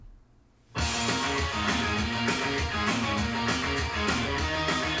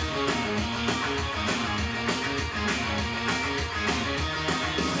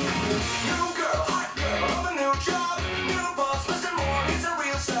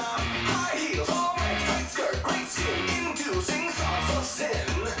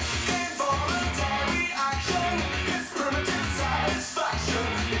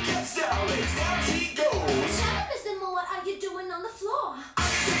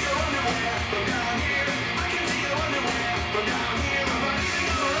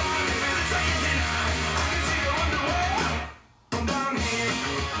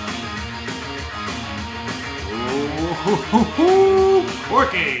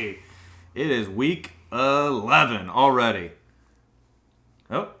It is week 11 already.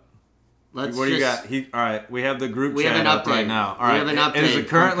 Oh. What do you got? All right, we have the group chat up right now. All right, we have an update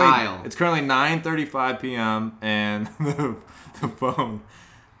from Kyle. It's currently 9:35 p.m. and the phone.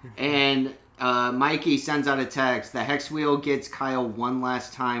 And Mikey sends out a text. The Hex Wheel gets Kyle one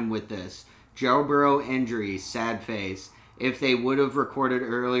last time with this. Joe Burrow injury, sad face. If they would have recorded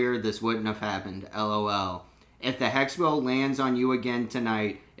earlier, this wouldn't have happened. LOL. If the Hex Wheel lands on you again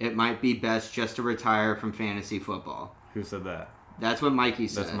tonight, it might be best just to retire from fantasy football. Who said that? That's what Mikey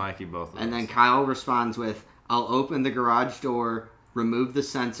said. That's Mikey, both of us. And then Kyle responds with, I'll open the garage door, remove the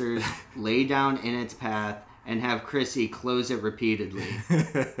sensors, lay down in its path, and have Chrissy close it repeatedly.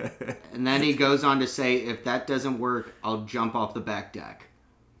 And then he goes on to say, if that doesn't work, I'll jump off the back deck.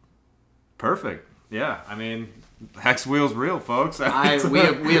 Perfect. Yeah, I mean, Hex Wheel's real, folks.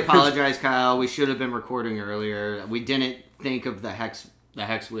 We apologize, Kyle. We should have been recording earlier. We didn't think of the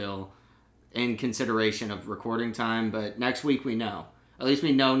Hex Wheel in consideration of recording time, but next week we know. At least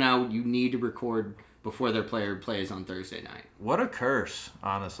we know now you need to record before their player plays on Thursday night. What a curse,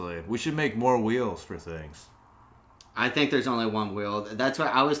 honestly. We should make more wheels for things. I think there's only one wheel. That's what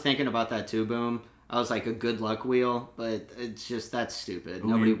I was thinking about that too, Boom. I was like, a good luck wheel, but it's just, that's stupid.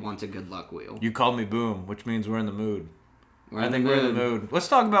 Nobody wants a good luck wheel. You called me Boom, which means we're in the mood. I think we're in the mood. Let's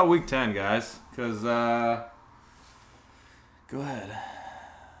talk about week 10, guys, because, go ahead.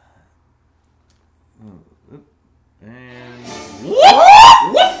 And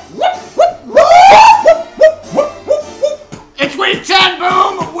it's week 10,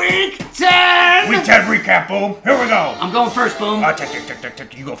 Boom! Week 10! Week 10 recap, Boom. Here we go. I'm going first, Boom.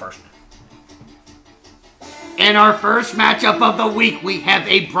 Tick. You go first. In our first matchup of the week, we have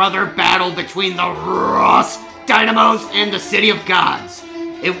a brother battle between the Ross Dynamos and the City of Gods.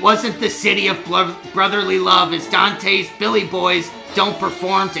 It wasn't the city of brotherly love as Dante's Philly boys don't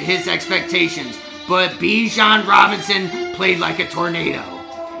perform to his expectations, but Bijan Robinson played like a tornado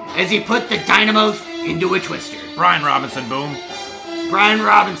as he put the Dynamos into a twister. Brian Robinson, Boom.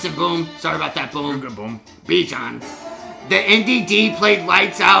 Sorry about that, Boom. You're good, Boom. Bijan. The NDD played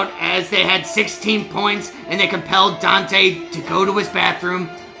lights out as they had 16 points and they compelled Dante to go to his bathroom,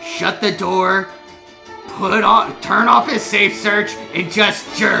 shut the door, turn off his safe search, and just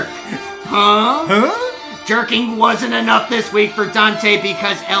jerk. Huh? Jerking wasn't enough this week for Dante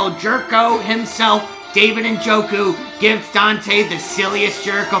because El Jerko himself, David and Joku, gives Dante the silliest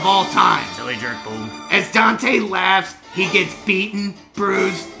jerk of all time. Silly jerk, Boom. As Dante laughs, he gets beaten,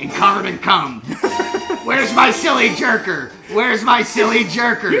 bruised, and covered in cum. Where's my silly jerker?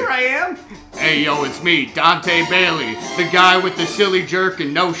 Here I am. Hey, yo, it's me, Dante Bailey, the guy with the silly jerk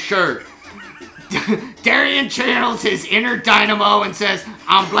and no shirt. Darion channels his inner dynamo and says,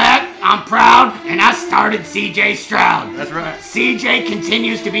 I'm black, I'm proud, and I started CJ Stroud. That's right. CJ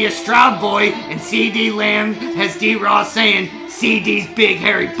continues to be a Stroud boy, and CD Lamb has D-Ross saying CD's big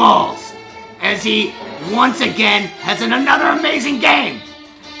hairy balls. As he, once again, has another amazing game.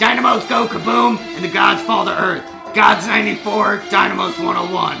 Dynamos go kaboom, and the gods fall to earth. Gods 94, Dynamos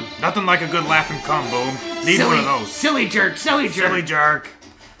 101. Nothing like a good laugh and cum, Boom. Need one of those. Silly jerk. Silly jerk.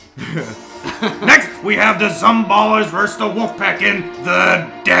 Next, we have the Zumballers versus the Wolfpack in the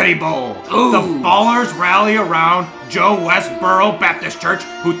Daddy Bowl. Ooh. The Ballers rally around Joe Westboro Baptist Church,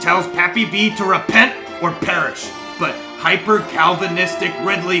 who tells Papi V to repent or perish. But hyper-Calvinistic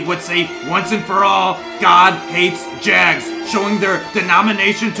Ridley would say, once and for all, God hates Jags, showing their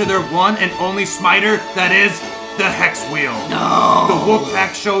denomination to their one and only smiter, that is, the Hex Wheel. No! The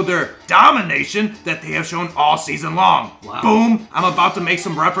Wolfpack show their domination that they have shown all season long. Wow. Boom, I'm about to make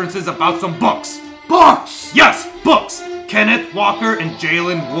some references about some books. Books! Yes, books! Kenneth Walker and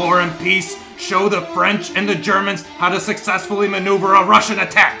Jalen War and Peace show the French and the Germans how to successfully maneuver a Russian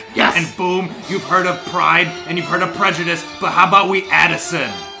attack. Yes! And boom, you've heard of Pride and you've heard of Prejudice, but how about we Addison?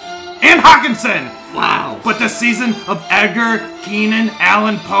 And Hawkinson! Wow. But the season of Edgar Keenan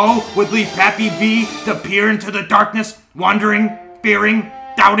Allen Poe would leave Papi V to peer into the darkness, wandering, fearing,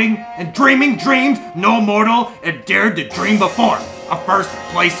 doubting, and dreaming dreams no mortal had dared to dream before. A first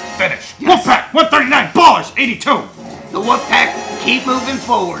place finish. Yes. Wolfpack 139, Ballers 82. The Wolfpack keep moving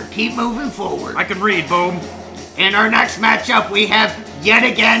forward. I can read, Boom. In our next matchup, we have yet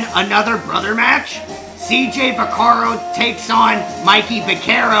again another brother match. CJ Vaccaro takes on Mikey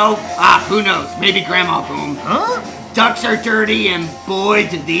Vaccaro. Who knows? Maybe Grandma Boom. Huh? Ducks are dirty, and boy,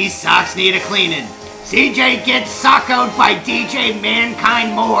 do these socks need a cleaning. CJ gets sockoed by DJ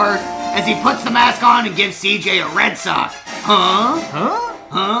Mankind Moore as he puts the mask on and gives CJ a red sock.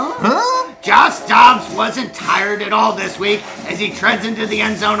 Josh Dobbs wasn't tired at all this week as he treads into the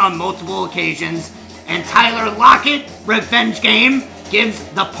end zone on multiple occasions. And Tyler Lockett, revenge game, gives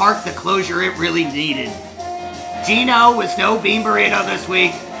the park the closure it really needed. Gino was no bean burrito this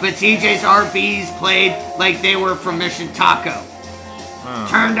week, but CJ's RBs played like they were from Mission Taco.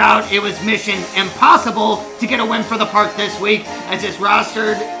 Turned out it was mission impossible to get a win for the park this week as his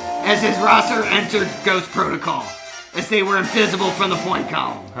roster entered Ghost Protocol, as they were invisible from the point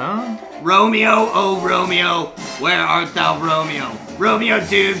column. Huh? Romeo, oh Romeo, where art thou, Romeo? Romeo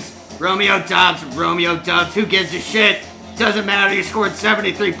Dubes, Romeo Dubs, who gives a shit? Doesn't matter, you scored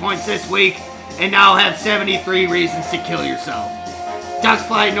 73 points this week, and now have 73 reasons to kill yourself. Ducks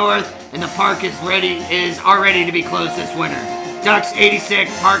fly north, and the park is already to be closed this winter. Ducks 86,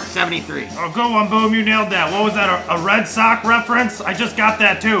 Park 73. Oh, go on, Boom, you nailed that. What was that, a Red Sox reference? I just got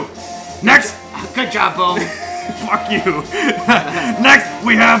that too. Next! Good job, Boom. Fuck you. Next,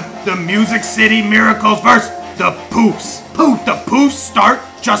 we have the Music City Miracles versus the Poofs. The Poofs start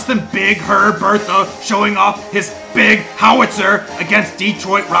Justin Big Herb Bertha showing off his big howitzer against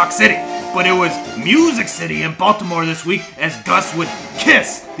Detroit Rock City. But it was Music City in Baltimore this week as Gus would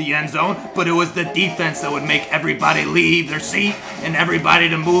kiss the end zone, but it was the defense that would make everybody leave their seat and everybody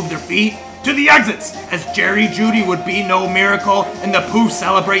to move their feet to the exits as Jerry Judy would be no miracle and the Poofs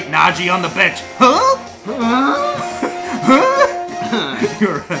celebrate Najee on the bench.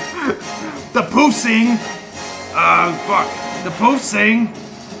 The Poofs sing, The Poofs sing,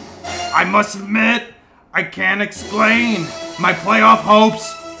 I must admit, I can't explain my playoff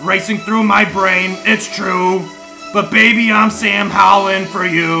hopes racing through my brain, it's true. But baby, I'm Sam Howland for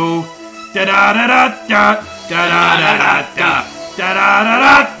you. Da da da da da da da da da da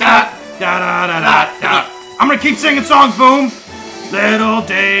da da da da da da. I'm gonna keep singing songs, Boom. Little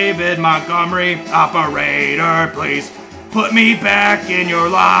David Montgomery, operator, please put me back in your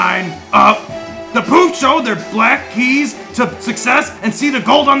line up. The Poofs show their black keys to success and see the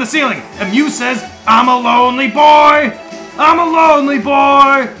gold on the ceiling. And Mew says, I'm a lonely boy. I'm a lonely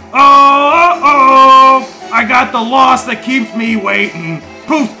boy. Oh, I got the loss that keeps me waiting.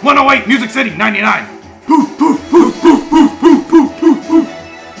 Poof, 108, Music City, 99. Poof, poof, poof, poof, poof, poof, poof, poof, poof.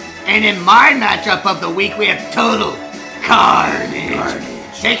 And in my matchup of the week, we have Total Carnage.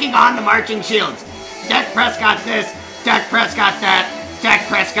 Taking on the Marching Shields. Dak Prescott this, Dak Prescott that. Dak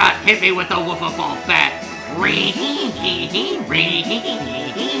Prescott hit me with a wiffle ball bat.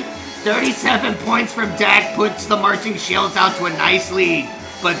 37 points from Dak puts the Marching Shields out to a nice lead.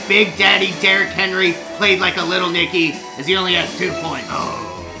 But Big Daddy Derrick Henry played like a little Nicky as he only has 2 points.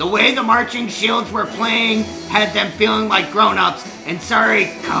 The way the Marching Shields were playing had them feeling like grown-ups. And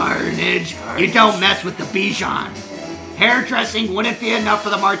sorry, Carnage, you don't mess with the Bijan. Hairdressing wouldn't be enough for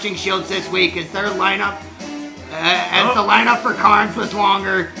the Marching Shields this week as their lineup, the lineup for Carnes was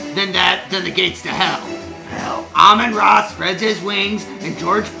longer than the gates to hell. Amon-Ra spreads his wings and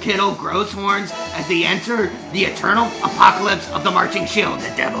George Kittle grows horns as they enter the eternal apocalypse of the Marching Shields.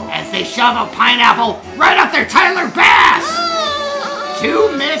 The devil. As they shove a pineapple right up their Tyler Bass!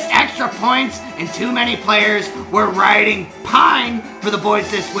 2 missed extra points and too many players were riding pine for the boys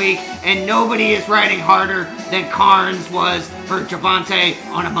this week, and nobody is riding harder than Carnes was for Javante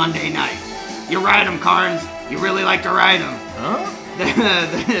on a Monday night. You ride him, Carnes. You really like to ride him. Huh?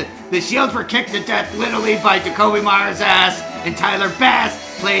 The Shields were kicked to death literally by Jacoby Myers' ass, and Tyler Bass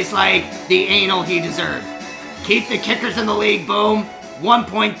plays like the anal he deserved. Keep the kickers in the league, Boom. 1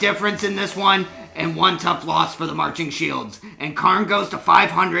 point difference in this one, and 1 tough loss for the Marching Shields. And Karn goes to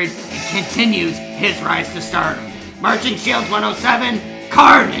 500 and continues his rise to stardom. Marching Shields 107,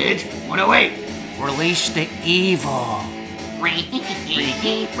 Carnage 108. Release the evil.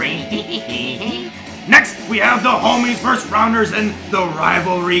 Next, we have the homies versus rounders in the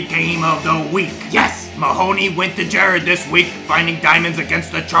rivalry game of the week. Yes! Mahoney went to Jared this week, finding diamonds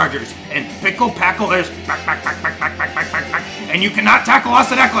against the Chargers. And Pickle Packle is back. And you cannot tackle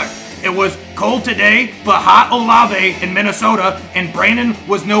us at Eckler. It was cold today, but hot Olave in Minnesota, and Brandon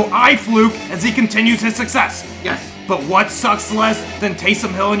was no eye fluke as he continues his success. Yes. But what sucks less than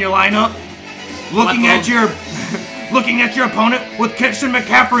Taysom Hill in your lineup? Looking at your opponent with Christian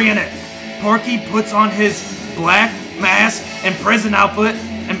McCaffrey in it. Porky puts on his black mask and prison outfit,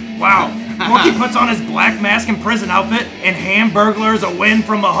 and wow. Porky puts on his black mask and prison outfit, and Hamburglers a win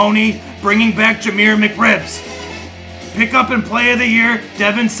from Mahoney, bringing back Jameer McRibs. Pick up and play of the year,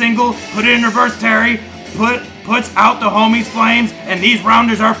 Devin Single, put it in reverse Terry, puts out the homies flames, and these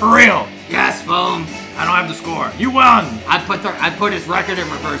rounders are for real. Yes, Boom. I don't have the score. You won. I put his record in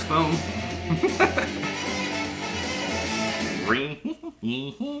reverse, Boom.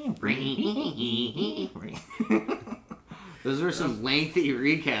 Those were some lengthy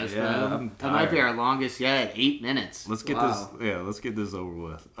recaps, man. That might be our longest yet, 8 minutes. Let's get this. Yeah, let's get this over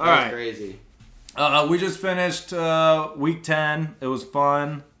with. All right. Crazy. We just finished week 10. It was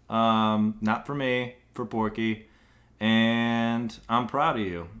fun. Not for me, for Porky. And I'm proud of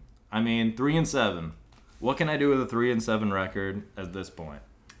you. I mean, 3-7. What can I do with a 3-7 record at this point?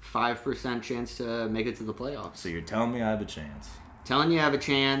 5% chance to make it to the playoffs. So you're telling me I have a chance? Telling you I have a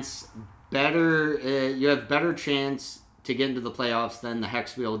chance. You have better chance to get into the playoffs than the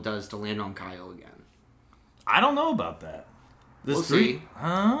Hex Wheel does to land on Kyle again. I don't know about that. We'll see.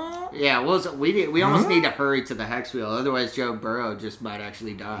 Huh? Yeah, we almost need to hurry to the Hex Wheel. Otherwise, Joe Burrow just might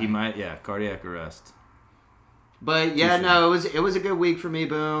actually die. He might, cardiac arrest. But yeah, no, it was a good week for me.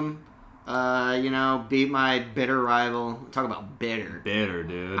 Boom. Beat my bitter rival. Talk about bitter. Bitter,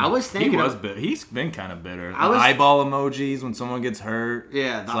 dude. I was thinking... He's been kind of bitter. Eyeball emojis when someone gets hurt.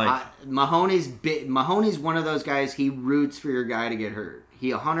 Yeah, Mahoney's one of those guys, he roots for your guy to get hurt.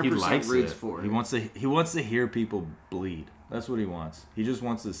 He 100% roots for it. He wants to hear people bleed. That's what he wants. He just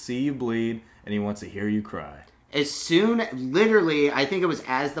wants to see you bleed, and he wants to hear you cry. Literally, I think it was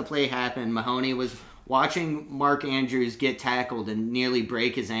as the play happened, Mahoney was watching Mark Andrews get tackled and nearly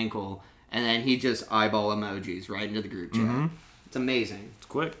break his ankle, and then he just eyeball emojis right into the group chat. Mm-hmm. It's amazing. It's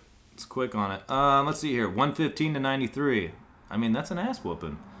quick. It's quick on it. Let's see here. 115-93. I mean, that's an ass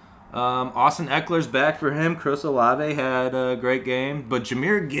whooping. Austin Eckler's back for him. Chris Olave had a great game. But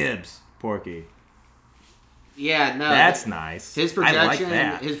Jahmyr Gibbs, Porky. Yeah, no. That's nice. His projection, I like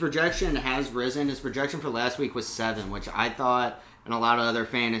that. His projection has risen. His projection for last week was 7, which I thought, and a lot of other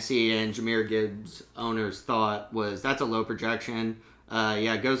fantasy and Jahmyr Gibbs owners thought that's a low projection.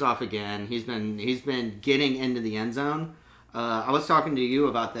 It goes off again. He's been getting into the end zone. I was talking to you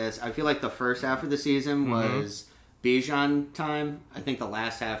about this. I feel like the first half of the season was Bijan time. I think the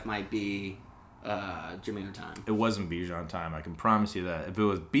last half might be Jahmyr time. It wasn't Bijan time. I can promise you that. If it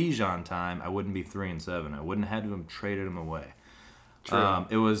was Bijan time, I wouldn't be 3-7. I wouldn't have had to have traded him away. True.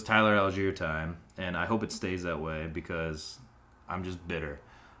 It was Tyler Algier time, and I hope it stays that way because I'm just bitter.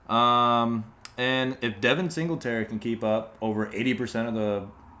 And if Devin Singletary can keep up over 80% of the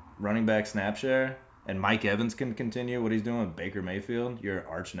running back snap share, and Mike Evans can continue what he's doing with Baker Mayfield, your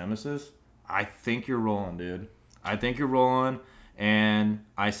arch nemesis, I think you're rolling, dude. I think you're rolling. And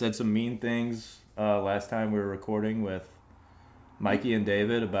I said some mean things last time we were recording with Mikey and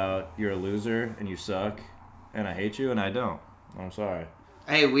David about you're a loser and you suck and I hate you and I don't. I'm sorry.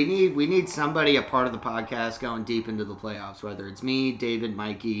 Hey, we need somebody a part of the podcast going deep into the playoffs, whether it's me, David,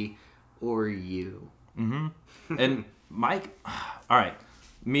 Mikey, or you. Mm-hmm. And Mike, all right,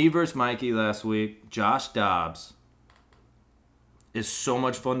 me versus Mikey last week, Josh Dobbs is so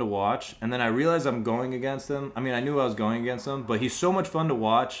much fun to watch. And then I realized I'm going against him. I mean, I knew I was going against him, but he's so much fun to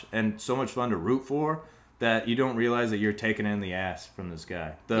watch and so much fun to root for that you don't realize that you're taking in the ass from this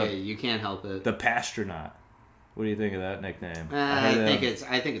guy. You can't help it. The Pastronaut. What do you think of that nickname? I think it's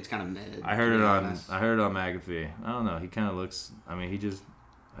kind of mid. I heard it on McAfee. I don't know. He kind of looks. I mean,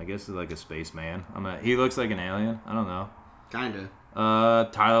 I guess he's like a spaceman. He looks like an alien. I don't know. Kinda.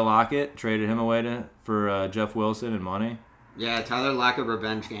 Tyler Lockett traded him away for Jeff Wilson and money. Yeah, Tyler Lockett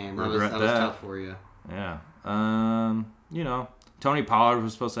revenge game. That was tough for you. Yeah. Tony Pollard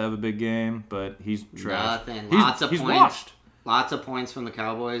was supposed to have a big game, but he's trash. Nothing. He's washed. Lots of points from the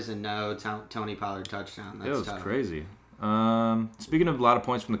Cowboys and no Tony Pollard touchdown. That's was tough. Crazy. Speaking of a lot of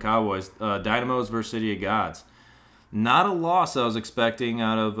points from the Cowboys, Dynamos versus City of Gods. Not a loss I was expecting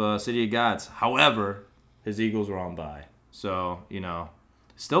out of City of Gods. However, his Eagles were on bye. So,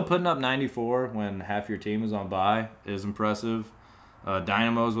 still putting up 94 when half your team is on bye is impressive.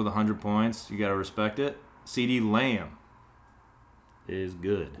 Dynamos with 100 points. You got to respect it. CeeDee Lamb is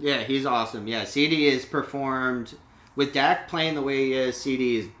good. Yeah, he's awesome. Yeah, CeeDee has performed... With Dak playing the way he is,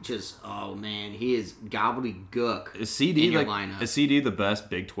 CeeDee is just, oh man, he is gobbledygook in your lineup. Is CeeDee the best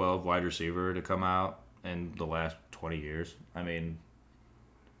Big 12 wide receiver to come out in the last 20 years? I mean,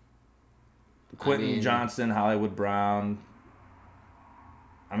 Quentin Johnson, Hollywood Brown.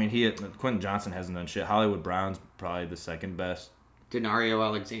 Quentin Johnson hasn't done shit. Hollywood Brown's probably the second best. Denario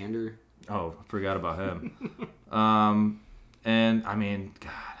Alexander. Oh, forgot about him. God.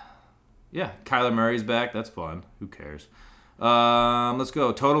 Yeah, Kyler Murray's back. That's fun. Who cares? Let's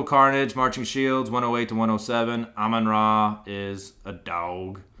go. Total Carnage, Marching Shields, 108-107. Amon-Ra is a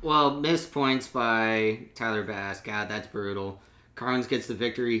dog. Well, missed points by Tyler Bass. God, that's brutal. Carnes gets the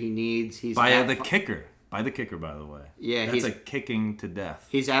victory he needs. He's by the kicker. By the kicker, by the way. Yeah, that's a kicking to death.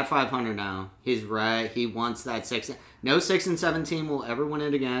 He's at 500 now. He's right. He wants that 6. No 6-7 team will ever win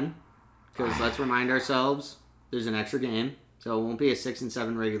it again. Because let's remind ourselves, there's an extra game. So it won't be a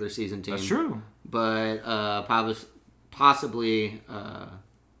 6-7 regular season team. That's true. But possibly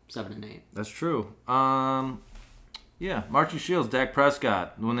 7-8. That's true. Yeah, Marchie Shields, Dak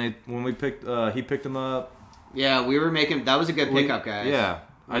Prescott. He picked him up. Yeah, we were making. That was a good pickup, guys. Yeah.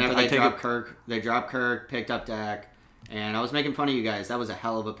 Whenever they dropped Kirk, picked up Dak, and I was making fun of you guys. That was a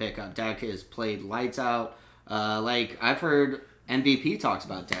hell of a pickup. Dak has played lights out. I've heard MVP talks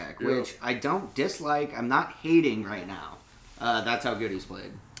about Dak, which I don't dislike. I'm not hating right now. That's how good he's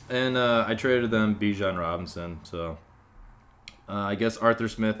played. And I traded them Bijan Robinson, so I guess Arthur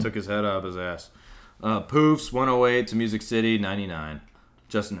Smith took his head out of his ass. Poofs 108 to Music City 99.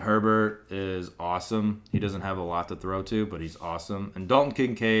 Justin Herbert is awesome. He doesn't have a lot to throw to, but he's awesome. And Dalton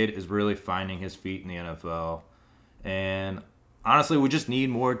Kincaid is really finding his feet in the NFL. And honestly, we just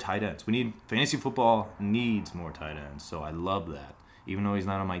need more tight ends. Fantasy football needs more tight ends, so I love that. Even though he's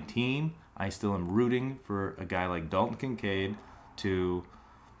not on my team, I still am rooting for a guy like Dalton Kincaid to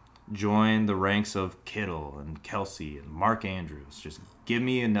join the ranks of Kittle and Kelsey and Mark Andrews. Just give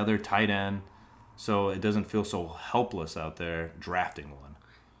me another tight end so it doesn't feel so helpless out there drafting one.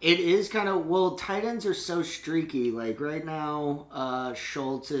 It is kind of, tight ends are so streaky. Like right now,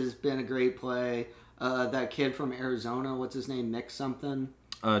 Schultz has been a great play. That kid from Arizona, what's his name? Mick something?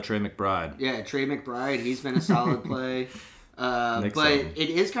 Trey McBride. Yeah, Trey McBride. He's been a solid play. But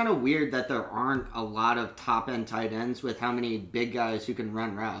it is kind of weird that there aren't a lot of top-end tight ends with how many big guys who can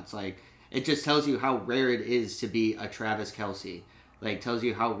run routes. Like, it just tells you how rare it is to be a Travis Kelce. Like, tells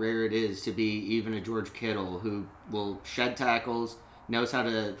you how rare it is to be even a George Kittle who will shed tackles, knows how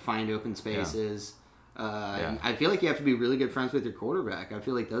to find open spaces. Yeah. I feel like you have to be really good friends with your quarterback. I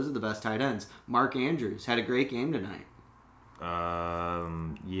feel like those are the best tight ends. Mark Andrews had a great game tonight.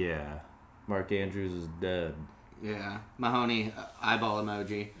 Yeah. Mark Andrews is dead. Yeah. Mahoney, eyeball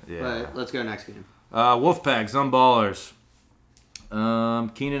emoji. Yeah. But let's go next game. Wolfpack, some ballers.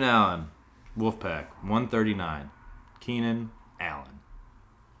 Keenan Allen, Wolfpack, 139. Keenan Allen.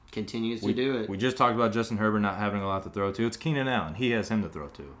 Continues to do it. We just talked about Justin Herbert not having a lot to throw to. It's Keenan Allen. He has him to throw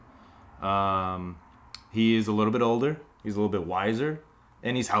to. He is a little bit older. He's a little bit wiser.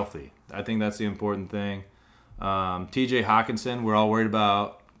 And he's healthy. I think that's the important thing. TJ Hawkinson, we're all worried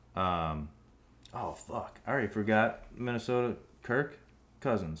about. I already forgot Minnesota. Kirk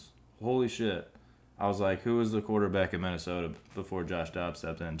Cousins. Holy shit. I was like, who was the quarterback in Minnesota before Josh Dobbs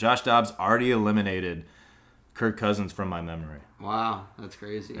stepped in? Josh Dobbs already eliminated Kirk Cousins from my memory. Wow, that's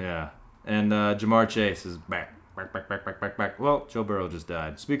crazy. Yeah. And Jamar Chase is back. Well, Joe Burrow just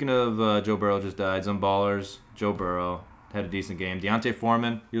died. Speaking of Joe Burrow just died, some ballers. Joe Burrow had a decent game. Deontay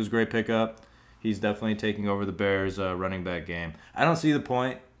Foreman, he was a great pickup. He's definitely taking over the Bears' running back game. I don't see the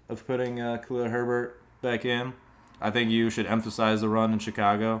point of putting Khalil Herbert back in. I think you should emphasize the run in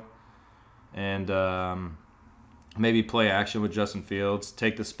Chicago and maybe play action with Justin Fields.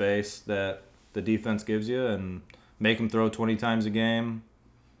 Take the space that the defense gives you and make him throw 20 times a game.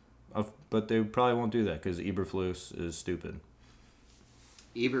 But they probably won't do that because Eberflus is stupid.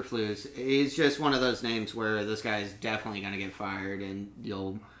 Eberflus, he's just one of those names where this guy's definitely going to get fired, and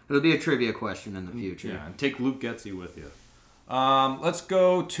it'll be a trivia question in the future. Yeah, and take Luke Getsy with you. Let's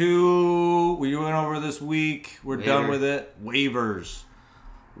go to, we went over this week. We're done with it. Waivers.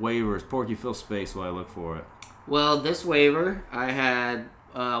 Porky, fill space while I look for it. Well, this waiver, I had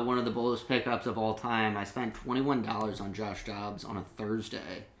one of the boldest pickups of all time. I spent $21 on Josh Dobbs on a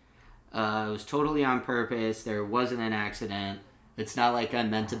Thursday. It was totally on purpose. There wasn't an accident. It's not like I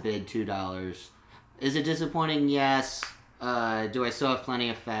meant to bid $2. Is it disappointing? Yes. Do I still have plenty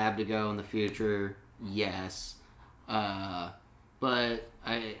of fab to go in the future? Yes. But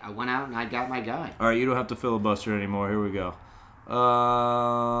I went out and I got my guy. All right, you don't have to filibuster anymore. Here we go.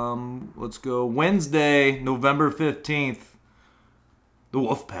 Let's go. Wednesday, November 15th. The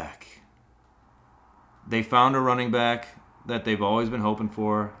Wolfpack. They found a running back that they've always been hoping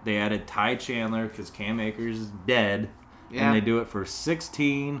for. They added Ty Chandler because Cam Akers is dead. Yeah. And they do it for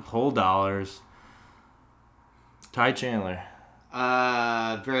 $16 whole. Ty Chandler.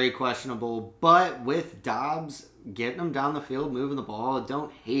 Very questionable. But with Dobbs getting him down the field, moving the ball,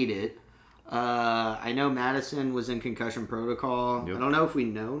 don't hate it. I know Madison was in concussion protocol. Yep. I don't know if we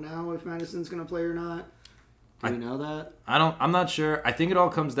know now if Madison's going to play or not. Do we know that? I'm not sure. I think it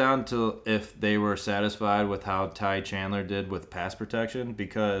all comes down to if they were satisfied with how Ty Chandler did with pass protection,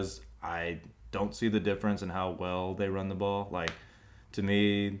 because I don't see the difference in how well they run the ball. Like, to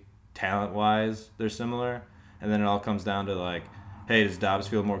me, talent-wise, they're similar. And then it all comes down to, like, hey, does Dobbs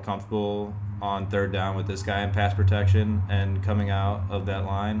feel more comfortable on third down with this guy in pass protection and coming out of that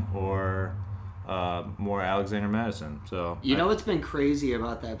line, or more Alexander Madison? So you know what's been crazy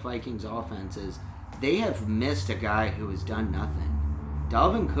about that Vikings offense is they have missed a guy who has done nothing.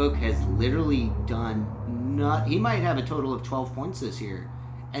 Dalvin Cook has literally done he might have a total of 12 points this year.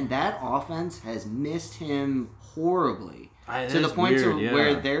 And that offense has missed him horribly. To the It's point weird,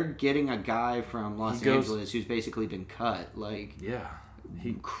 where they're getting a guy from Los goes- Angeles who's basically been cut. Like,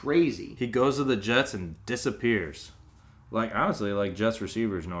 crazy. He goes to the Jets and disappears. Like, honestly, like Jets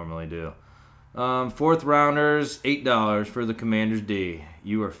receivers normally do. Fourth rounders, $8 for the Commanders D.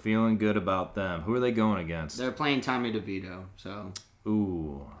 You are feeling good about them. Who are they going against? They're playing Tommy DeVito, so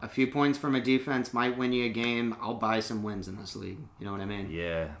Ooh. a few points from a defense might win you a game. I'll buy some wins in this league. You know what I mean?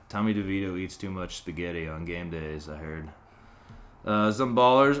 Yeah. Tommy DeVito eats too much spaghetti on game days, I heard. Some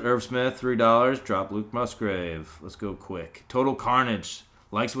ballers, Irv Smith, $3. Drop Luke Musgrave. Let's go quick. Total Carnage.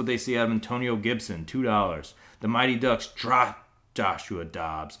 Likes what they see out of Antonio Gibson, $2. The Mighty Ducks drop Joshua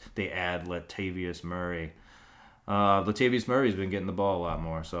Dobbs. They add Latavius Murray. Latavius Murray's been getting the ball a lot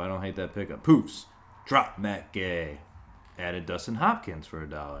more, so I don't hate that pickup. Poofs. Drop Matt Gay. Added Dustin Hopkins for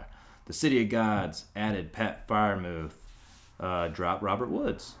 $1. The City of Gods added Pat Freiermuth. Drop Robert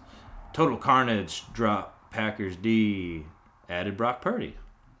Woods. Total Carnage. Drop Packers D. Added Brock Purdy.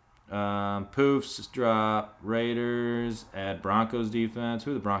 Poofs drop Raiders. Add Broncos defense.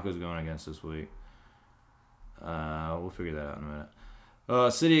 Who are the Broncos going against this week? We'll figure that out in a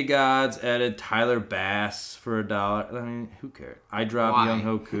minute. City of Gods added Tyler Bass for $1. I mean, who cares? I dropped Young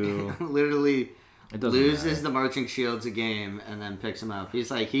Hoku. Literally loses matter. the Marching Shields a game and then picks him up. He's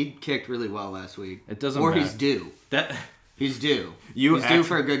like, he kicked really well last week. It doesn't or matter. he's due. He's due. He's due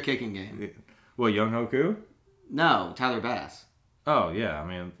for a good kicking game. What, Young Hoku? No, Tyler Bass. Oh, yeah. I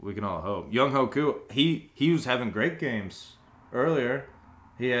mean, we can all hope. Young Hoku, he was having great games earlier.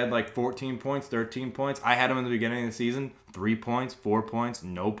 He had like 14 points, 13 points. I had him in the beginning of the season. 3 points, 4 points,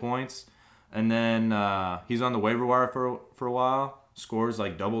 no points. And then he's on the waiver wire for a while. Scores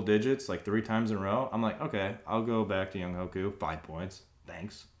like double digits, like 3 times in a row. I'm like, okay, I'll go back to Young Hoku. 5 points.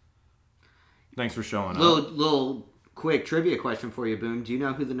 Thanks for showing up. Little quick trivia question for you, Boone. Do you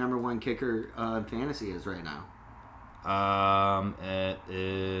know who the number 1 kicker in fantasy is right now? It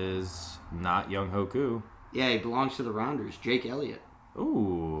is not Young Hoku. Yeah, he belongs to the Rounders. Jake Elliott.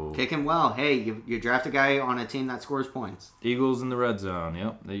 Ooh. Kicking well. Hey, you draft a guy on a team that scores points. Eagles in the red zone.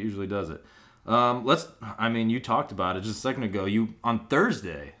 Yep, that usually does it. You talked about it just a second ago. You on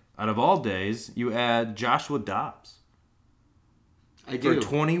Thursday, out of all days, you add Joshua Dobbs. I do. For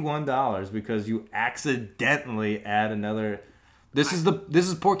 $21 because you accidentally add another. This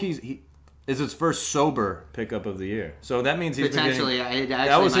is Porky's. Is his first sober pickup of the year. So that means he's potentially. Been It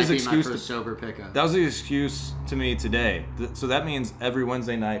that was actually his might excuse be my first sober pickup. That was the excuse to me today. So that means every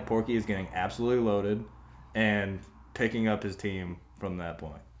Wednesday night, Porky is getting absolutely loaded and picking up his team from that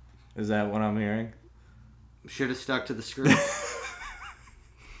point. Is that what I'm hearing? Should have stuck to the script.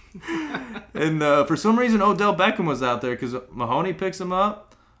 And for some reason, Odell Beckham was out there because Mahoney picks him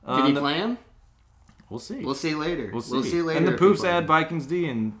up. Did he play him? We'll see. We'll see later. We'll see later. And the if he Poofs plays. add Vikings D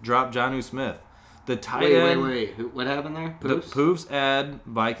and drop Jonnu Smith. The tight Wait. end. What happened there? The Poofs? Poofs add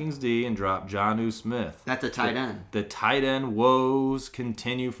Vikings D and drop Jonnu Smith. That's a tight end. The tight end woes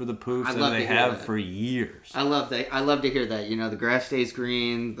continue for the Poofs I'd as love they to hear have that. for years. I love that. I love to hear that. You know, the grass stays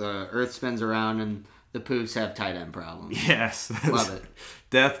green, the earth spins around, and the Poofs have tight end problems. Yes. Love it.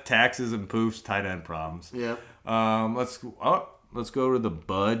 Death, taxes, and Poofs tight end problems. Yep. Let's go to the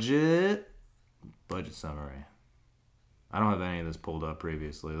budget summary. I don't have any of this pulled up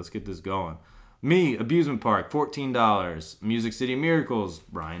previously. Let's get this going. Me, Abusement Park, $14. Music City Miracles,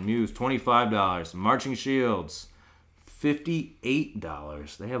 Brian Muse, $25. Marching Shields,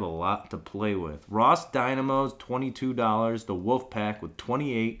 $58. They have a lot to play with. Ross Dynamos, $22. The Wolfpack with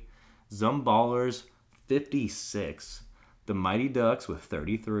 $28. Zumballers, $56. The Mighty Ducks with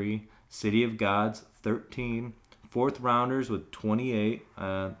 $33. City of Gods, $13. Fourth Rounders with $28.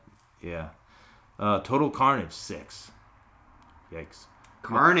 Total Carnage, $6. Yikes.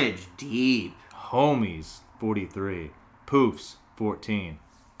 Carnage deep. Homies, 43. Poofs, 14.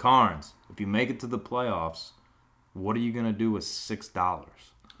 Carnes, if you make it to the playoffs, what are you going to do with $6?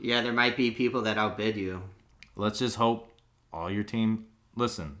 Yeah, there might be people that outbid you. Let's just hope all your team...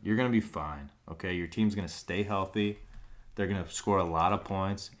 Listen, you're going to be fine, okay? Your team's going to stay healthy. They're going to score a lot of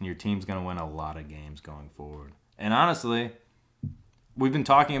points, and your team's going to win a lot of games going forward. And honestly, we've been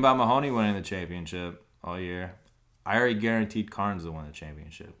talking about Mahoney winning the championship all year. I already guaranteed Carnes to win the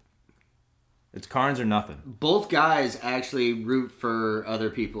championship. It's Carnes or nothing. Both guys actually root for other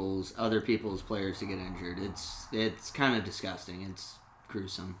people's players to get injured. It's kind of disgusting. It's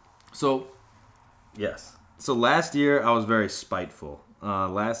gruesome. So, yes. So last year I was very spiteful.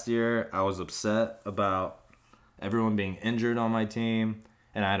 Last year I was upset about everyone being injured on my team,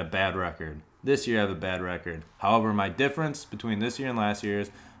 and I had a bad record. This year I have a bad record. However, my difference between this year and last year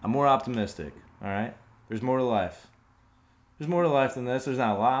is I'm more optimistic. All right? There's more to life. There's more to life than this. There's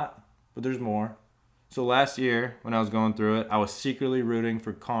not a lot, but there's more. So last year, when I was going through it, I was secretly rooting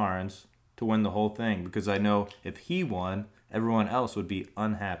for Carnes to win the whole thing because I know if he won, everyone else would be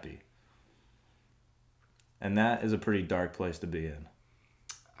unhappy. And that is a pretty dark place to be in.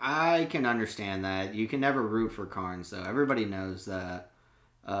 I can understand that. You can never root for Carnes, though. Everybody knows that.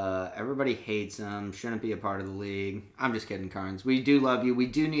 Everybody hates him. Shouldn't be a part of the league. I'm just kidding, Carnes. We do love you. We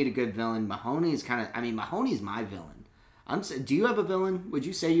do need a good villain. Mahoney's Mahoney's my villain. Do you have a villain? Would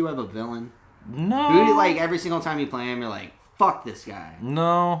you say you have a villain? No. Who do you like every single time you play him? You're like, fuck this guy.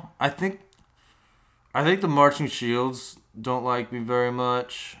 No. I think the Marching Shields don't like me very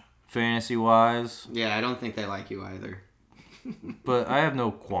much, fantasy-wise. Yeah, I don't think they like you either. But I have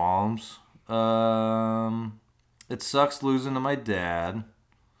no qualms. It sucks losing to my dad.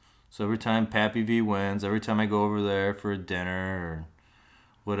 So every time Papi V wins, every time I go over there for a dinner or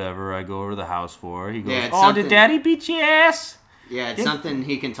whatever I go over to the house for, he goes, "Oh, did Daddy beat your ass?" Yeah, it's something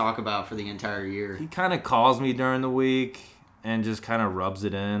he can talk about for the entire year. He kind of calls me during the week and just kind of rubs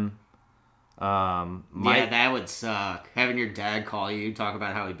it in. Yeah, that would suck. Having your dad call you, talk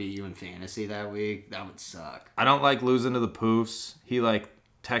about how he beat you in fantasy that week, that would suck. I don't like losing to the Poofs. He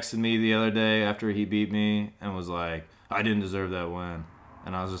texted me the other day after he beat me and was like, "I didn't deserve that win."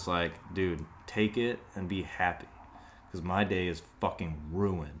 And I was just like, dude, take it and be happy. Because my day is fucking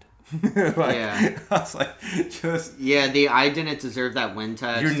ruined. Yeah. I was like, yeah, the "I didn't deserve that win"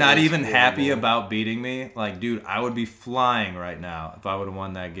 text. You're not even happy about beating me? Like, dude, I would be flying right now if I would have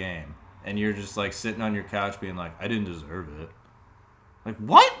won that game. And you're just like sitting on your couch being like, "I didn't deserve it." Like,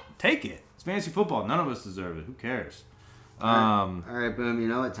 what? Take it. It's fantasy football. None of us deserve it. Who cares? All right, boom. You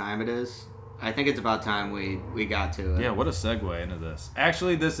know what time it is? I think it's about time we got to it. Yeah, what a segue into this.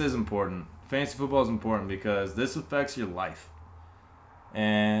 Actually, this is important. Fantasy football is important because this affects your life.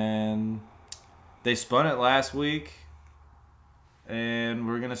 And they spun it last week, and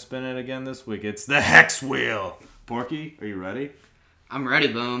we're going to spin it again this week. It's the Hex Wheel. Porky, are you ready? I'm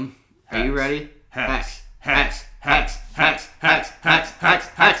ready, boom. Hex. Are you ready? Hex. Hex. Hex. Hex. Hex. Hex. Hex. Hex.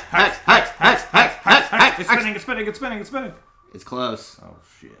 Hex. Hex. Hex. Hex. Hex. Hex. It's spinning, it's spinning, it's spinning, it's spinning. It's close. Oh,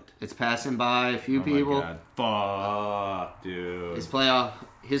 shit. It's passing by a few people. My God. Fuck, dude. His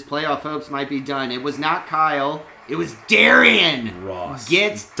playoff hopes might be done. It was not Kyle. It was Darion. Ross.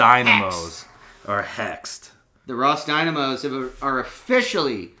 Gets Dynamos hexed. are hexed. The Ross Dynamos are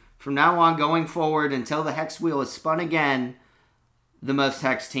officially, from now on going forward until the Hex Wheel is spun again, the most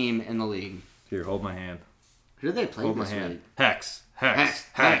hexed team in the league. Here, hold my hand. Who did they play Hold my this hand. week? Hex. Hex.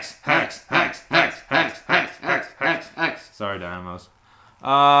 Hex. Hex. Hex. Hex. Hex. Hex. Hex. Hex. Hex. Sorry, Dynamos.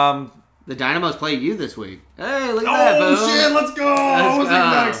 The Dynamos play you this week. Hey, look at that, boom. Oh, shit, let's go. I wasn't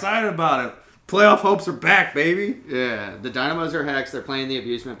that excited about it. Playoff hopes are back, baby. Yeah, the Dynamos are hexed. They're playing the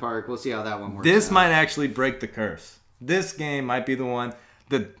amusement park. We'll see how that one works This out. might actually break the curse. This game might be the one.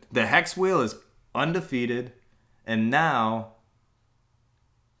 The Hex Wheel is undefeated, and now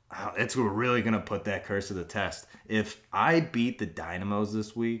it's really going to put that curse to the test. If I beat the Dynamos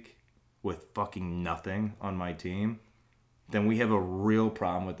this week with fucking nothing on my team, then we have a real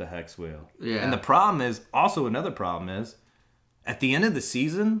problem with the Hex Wheel. Yeah. And the problem is, also another problem is, at the end of the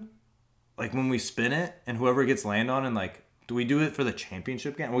season, like when we spin it and whoever gets land on, and like, do we do it for the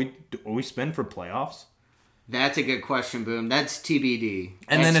championship game? Or we spin for playoffs? That's a good question, Boom. That's TBD.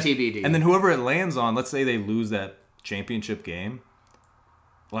 And That's then TBD. And then whoever it lands on, let's say they lose that championship game,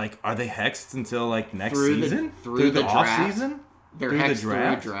 like, are they hexed until like next season? Through the off draft? season? They're through hexed the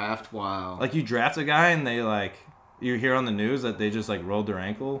draft? through a draft. Wow. Like you draft a guy and they like, you hear on the news that they just like rolled their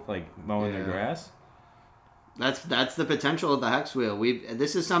ankle, like mowing their grass. That's the potential of the Hex Wheel.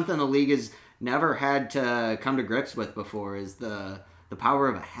 This is something the league has never had to come to grips with before. Is the power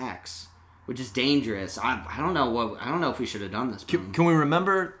of a hex, which is dangerous. I don't know if we should have done this. Can we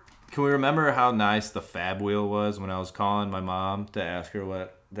remember? Can we remember how nice the Fab Wheel was when I was calling my mom to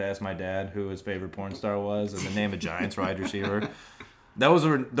ask my dad who his favorite porn star was and the name of Giants wide receiver? Those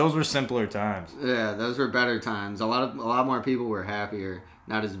were simpler times. Yeah, those were better times. A lot more people were happier,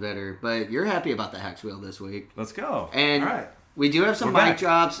 not as bitter. But you're happy about the Hex Wheel this week. Let's go. And all right. We do have some mic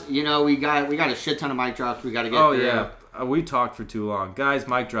drops. You know, we got a shit ton of mic drops we got to get through. Yeah. We talked for too long. Guys,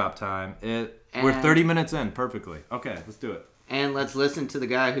 mic drop time. We're 30 minutes in perfectly. Okay, let's do it. And let's listen to the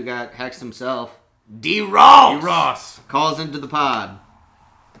guy who got hexed himself. D. Ross calls into the pod.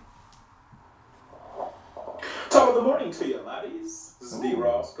 Top of the morning to you, laddies. This is D.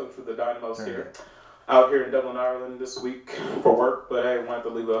 Ross, coach for the Dynamos here. Out here in Dublin, Ireland this week for work, but hey, wanted to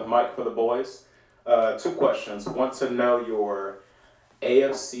leave a mic for the boys. 2 questions. Want to know your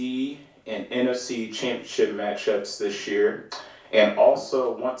AFC and NFC championship matchups this year. And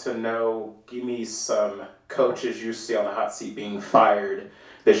also want to know, give me some coaches you see on the hot seat being fired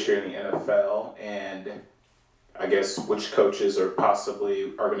this year in the NFL, and I guess which coaches are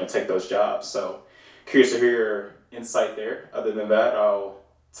going to take those jobs. So curious to hear your insight there. Other than that, I'll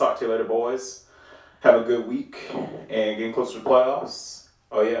talk to you later, boys. Have a good week and getting closer to playoffs.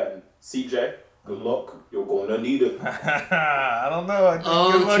 Oh yeah, and CJ, good luck. You're gonna need it. I don't know. I think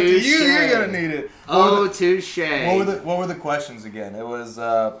good luck to you. You're gonna need it. Touche. What were the questions again? It was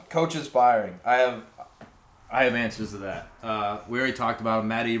coaches firing. I have answers to that. We already talked about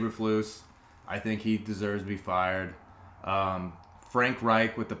Matt Eberflus. I think he deserves to be fired. Frank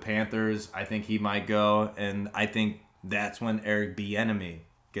Reich with the Panthers. I think he might go, and I think that's when Eric Bieniemy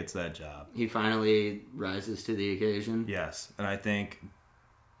gets that job. He finally rises to the occasion. Yes, and I think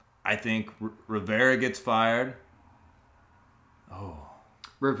Rivera gets fired. Oh,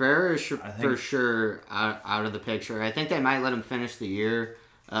 Rivera is for sure out of the picture. I think they might let him finish the year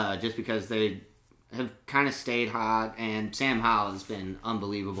just because they have kind of stayed hot, and Sam Howell has been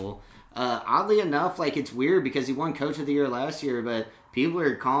unbelievable. Oddly enough, like, it's weird because he won Coach of the Year last year, but people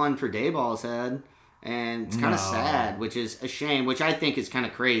are calling for Dayball's head, and it's kind of sad, which is a shame, which I think is kind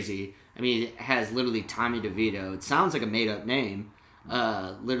of crazy. I mean, it has literally Tommy DeVito. It sounds like a made-up name,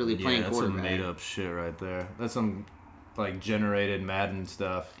 literally playing quarterback. That's some made-up shit right there. That's some, like, generated Madden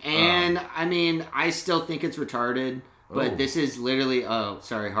stuff. And, I mean, I still think it's retarded. But this is literally, hard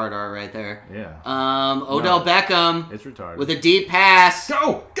R right there. Yeah. Odell Beckham. It's retarded. With a deep pass.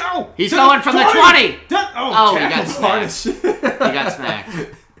 Go! He's going from the 20. He got smacked. He got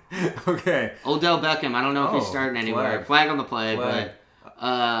smacked. Okay. Odell Beckham, I don't know if he's starting anywhere. Flag on the play, but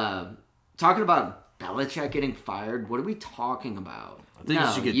talking about Belichick getting fired, what are we talking about? I think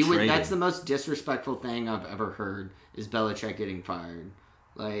he should get traded. That's the most disrespectful thing I've ever heard, is Belichick getting fired.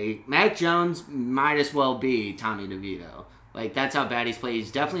 Like, Mac Jones might as well be Tommy DeVito. Like, that's how bad he's played. He's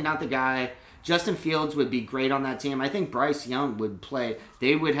definitely not the guy. Justin Fields would be great on that team. I think Bryce Young would play.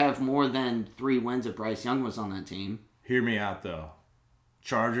 They would have more than 3 wins if Bryce Young was on that team. Hear me out, though.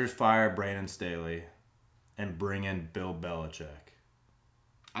 Chargers fire Brandon Staley and bring in Bill Belichick.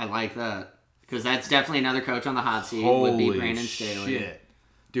 I like that. Because that's definitely another coach on the hot seat. Would be Brandon Staley. Shit.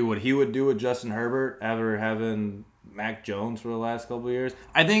 Dude, what he would do with Justin Herbert after having Mac Jones for the last couple of years.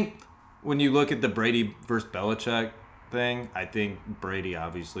 I think when you look at the Brady versus Belichick thing, I think Brady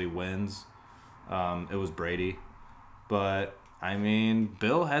obviously wins. It was Brady. But, I mean,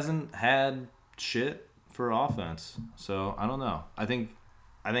 Bill hasn't had shit for offense. So, I don't know. I think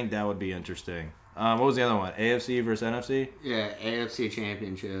that would be interesting. What was the other one? AFC versus NFC? Yeah, AFC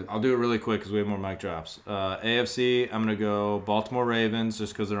Championship. I'll do it really quick because we have more mic drops. AFC, I'm going to go Baltimore Ravens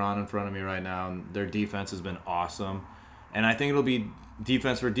just because they're on in front of me right now. And their defense has been awesome. And I think it'll be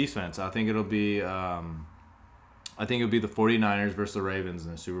defense for defense. I think it'll be the 49ers versus the Ravens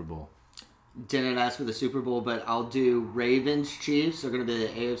in the Super Bowl. Didn't ask for the Super Bowl, but I'll do Ravens Chiefs. They're going to be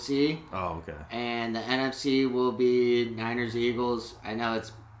the AFC. Oh, okay. And the NFC will be Niners Eagles. I know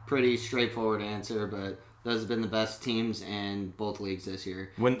it's pretty straightforward answer, but those have been the best teams in both leagues this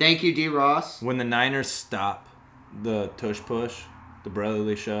year. Thank you, D. Ross. When the Niners stop the tush push, the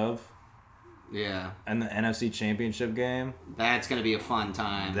brotherly shove, yeah, and the NFC Championship game, that's going to be a fun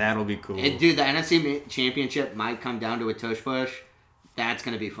time. That'll be cool. Dude, the NFC Championship might come down to a tush push. That's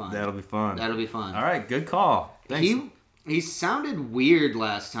going to be fun. That'll be fun. All right, good call. Thanks. He sounded weird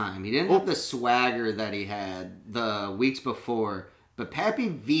last time. He didn't have the swagger that he had the weeks before. But Papi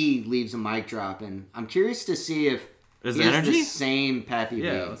V leaves a mic drop, and I'm curious to see if he has the same Papi V.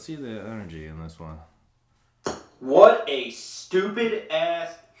 Yeah, let's see the energy in this one. What a stupid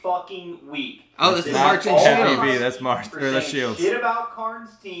ass fucking week. Oh, this is Marching Shields. Papi V, that's Shields. Shit about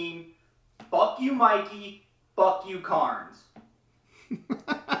Karn's team. Fuck you, Mikey. Fuck you, Karns.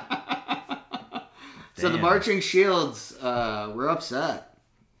 So the Marching Shields were upset.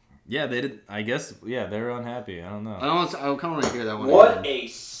 Yeah, they did. I guess, they were unhappy. I don't know. I kind of want to hear that one. What again. a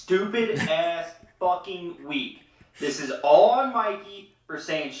stupid ass fucking week. This is all on Mikey for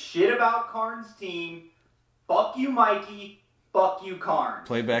saying shit about Karn's team. Fuck you, Mikey. Fuck you, Karn.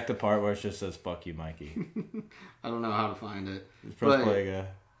 Play back the part where it just says, fuck you, Mikey. I don't know how to find it. Press play again.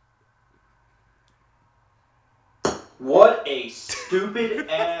 What a stupid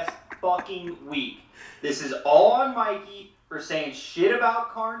ass fucking week. This is all on Mikey for saying shit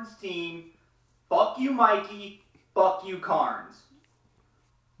about Karn's team. Fuck you, Mikey. Fuck you, Karns.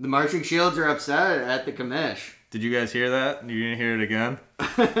 The Marching Shields are upset at the commish. Did you guys hear that? You didn't hear it again?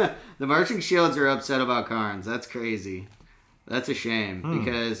 The Marching Shields are upset about Karns. That's crazy. That's a shame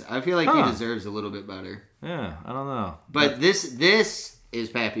because I feel like he deserves a little bit better. Yeah, I don't know. But this is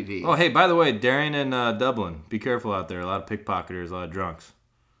Papi V. Oh, hey, by the way, Darion and Dublin, be careful out there. A lot of pickpocketers, a lot of drunks.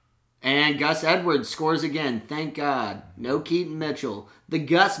 And Gus Edwards scores again. Thank God. No Keaton Mitchell. The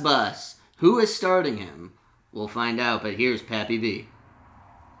Gus Bus. Who is starting him? We'll find out, but here's Papi V.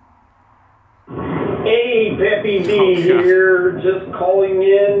 Hey, Papi V here. Just calling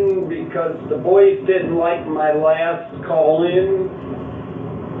in because the boys didn't like my last call in.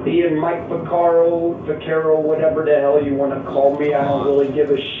 Being Mike Vaccaro, whatever the hell you want to call me, I don't really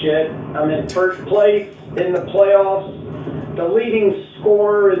give a shit. I'm in first place in the playoffs. The leading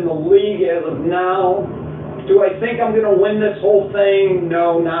scorer in the league as of now. Do I think I'm going to win this whole thing?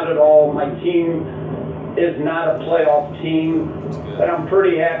 No, not at all. My team is not a playoff team, but I'm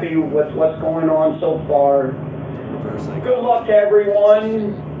pretty happy with what's going on so far. Good luck,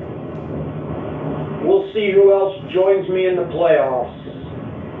 everyone. We'll see who else joins me in the playoffs.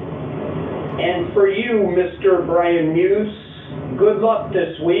 And for you, Mr. Brian Muse, good luck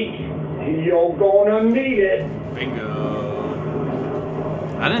this week. You're gonna need it. Bingo.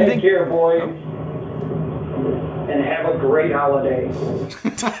 I didn't Take care, boys. And have a great holiday.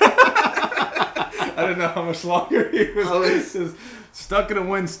 I didn't know how much longer he was just stuck in a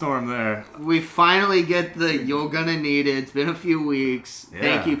windstorm there. We finally get the "you're gonna need it." It's been a few weeks. Yeah.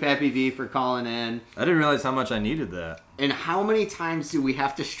 Thank you, Papi V, for calling in. I didn't realize how much I needed that. And how many times do we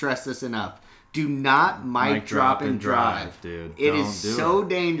have to stress this enough? Do not mic drop and drive, dude. It is so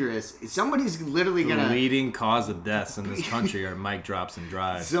dangerous. Somebody's literally The gonna leading cause of deaths in this country are mic drops and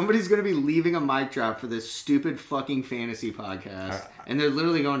drives. Somebody's gonna be leaving a mic drop for this stupid fucking fantasy podcast, and they're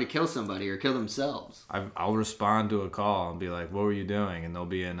literally going to kill somebody or kill themselves. I'll respond to a call and be like, "What were you doing?" And they'll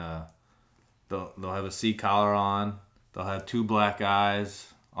be in they'll have a C collar on. They'll have 2 black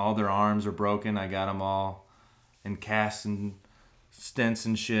eyes. All their arms are broken. I got them all in casts and stents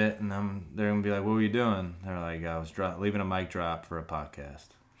and shit, and they're gonna be like, "What were you doing?" They're like, "I was leaving a mic drop for a podcast."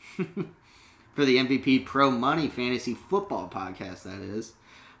 For the MVP Pro Money Fantasy Football podcast, that is.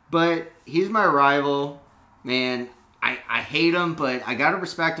 But he's my rival, man. I hate him, but I gotta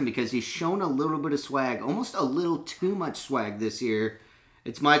respect him because he's shown a little bit of swag, almost a little too much swag this year.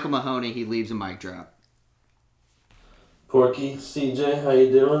 It's Michael Mahoney. He leaves a mic drop. Porky, CJ, how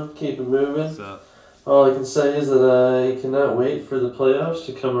you doing? Keep it moving. What's up? All I can say is that I cannot wait for the playoffs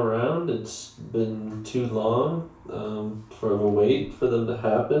to come around. It's been too long for a wait for them to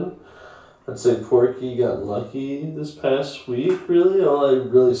happen. I'd say Porky got lucky this past week, really. All I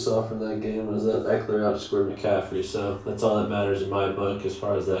really saw from that game was that Eckler outscored McCaffrey, so that's all that matters in my book as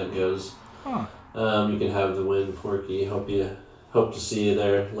far as that goes. Huh. You can have the win, Porky. Hope to see you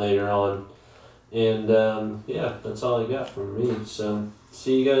there later on. And, yeah, that's all I got from me. So,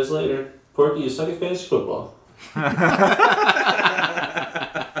 see you guys later. Porky, you suck at fantasy football. I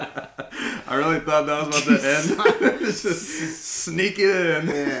really thought that was about to end. It's just sneak it in.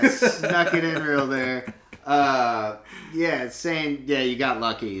 Yeah, snuck it in real there. Yeah, saying, yeah, you got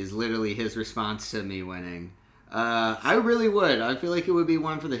lucky is literally his response to me winning. I really would. I feel like it would be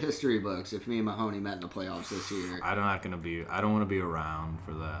one for the history books if me and Mahoney met in the playoffs this year. I don't want to be around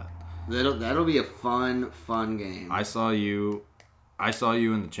for that. That'll be a fun game. I saw you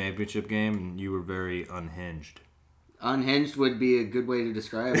in the championship game, and you were very unhinged. Unhinged would be a good way to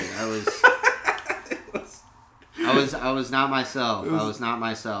describe it. I was not myself. I was not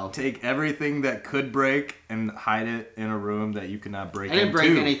myself. Take everything that could break and hide it in a room that you could not break I didn't into.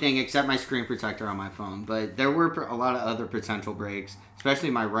 break anything except my screen protector on my phone, but there were a lot of other potential breaks, especially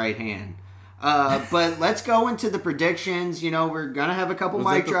my right hand. But let's go into the predictions. You know, we're gonna have a couple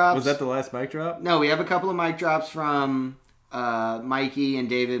mic drops. Was that the last mic drop? No, we have a couple of mic drops from Mikey and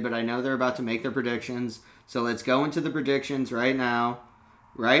David, but I know they're about to make their predictions. So let's go into the predictions right now.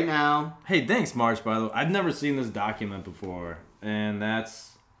 Right now. Hey, thanks, March, by the way. I've never seen this document before, and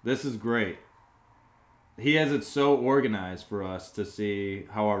this is great. He has it so organized for us to see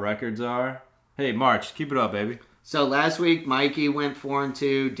how our records are. Hey, March, keep it up, baby. So last week, Mikey went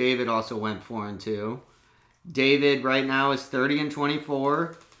 4-2. David also went 4-2. David right now is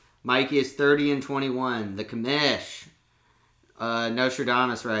 30-24. Mikey is 30-21. The commish,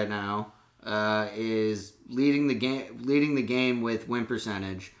 Nostradamus right now, is leading the game with win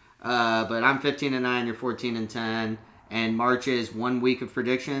percentage. But I'm 15-9. You're 14-10. And March's 1 week of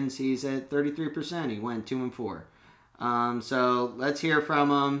predictions, he's at 33%. He went 2-4. So let's hear from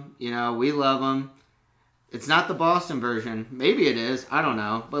him. You know, we love him. It's not the Boston version. Maybe it is. I don't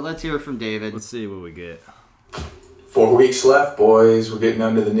know. But let's hear from David. Let's see what we get. 4 weeks left, boys. We're getting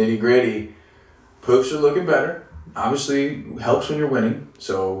under the nitty-gritty. Poofs are looking better. Obviously, helps when you're winning.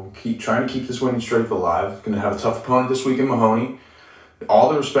 So keep trying to keep this winning streak alive. Going to have a tough opponent this week in Mahoney.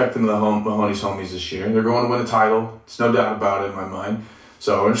 All the respect into the Mahoney's homies this year. They're going to win a title. It's no doubt about it in my mind.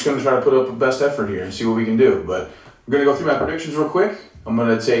 So we're just going to try to put up the best effort here and see what we can do. But I'm going to go through my predictions real quick. I'm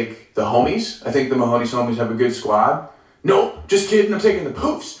going to take the homies. I think the Mahoney's homies have a good squad. Nope, just kidding. I'm taking the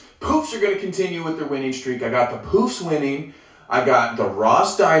Poofs. Poofs are going to continue with their winning streak. I got the Poofs winning. I got the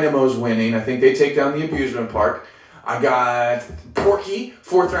Ross Dynamos winning. I think they take down the amusement park. I got Porky,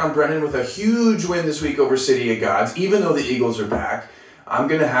 4th round Brennan, with a huge win this week over City of Gods, even though the Eagles are back. I'm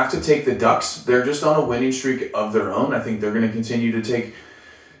going to have to take the Ducks. They're just on a winning streak of their own. I think they're going to continue to take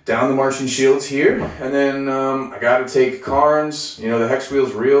down the Marching Shields here. And then I got to take Carnes. You know, the Hex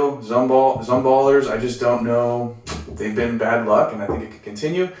Wheel's real. Zumballers, I just don't know. They've been bad luck, and I think it could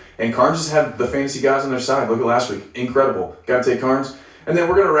continue. And Carnes has had the fantasy guys on their side. Look at last week. Incredible. Got to take Carnes. And then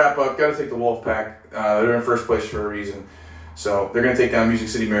we're going to wrap up. Got to take the Wolfpack. They're in first place for a reason. So they're going to take down Music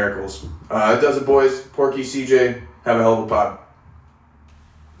City Miracles. It does it, boys. Porky, CJ, have a hell of a pod.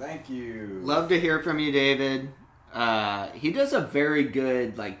 Thank you. Love to hear from you, David. He does a very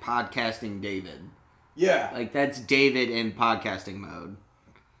good, podcasting David. Yeah. That's David in podcasting mode.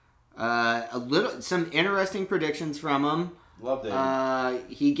 Some interesting predictions from him. Love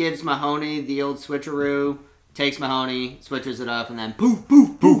David. He gives Mahoney the old switcheroo, takes Mahoney, switches it up, and then poof,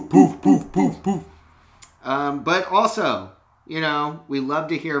 poof, poof, poof, poof, poof, poof. But also, we love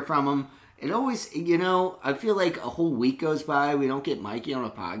to hear from him. It always, I feel like a whole week goes by, we don't get Mikey on a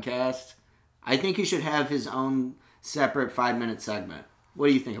podcast. I think he should have his own separate 5-minute segment. What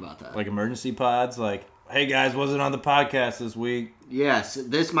do you think about that? Like emergency pods? Hey guys, wasn't on the podcast this week. Yes,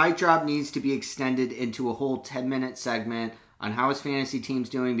 this mic drop needs to be extended into a whole 10-minute segment on how his fantasy team's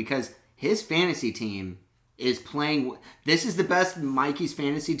doing, because his fantasy team is playing. This is the best Mikey's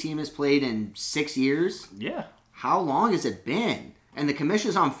fantasy team has played in 6 years. Yeah. How long has it been? And the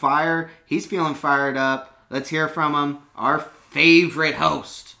commission's on fire. He's feeling fired up. Let's hear from him. Our favorite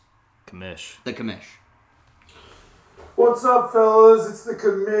host. Commish. The commish. What's up, fellas? It's the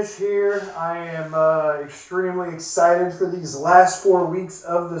commish here. I am extremely excited for these last 4 weeks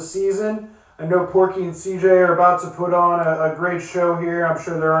of the season. I know Porky and CJ are about to put on a great show here. I'm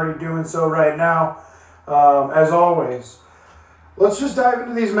sure they're already doing so right now. As always, let's just dive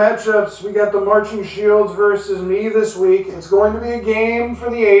into these matchups. We got the Marching Shields versus me this week. It's going to be a game for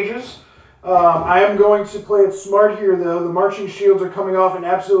the ages. I am going to play it smart here, though. The Marching Shields are coming off an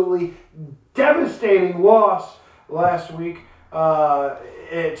absolutely devastating loss last week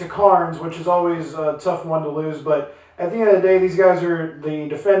to Carnes, which is always a tough one to lose. But at the end of the day, these guys are the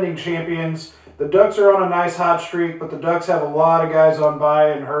defending champions. The Ducks are on a nice hot streak, but the Ducks have a lot of guys on bye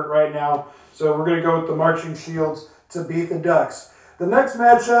and hurt right now. So we're going to go with the Marching Shields to beat the Ducks. The next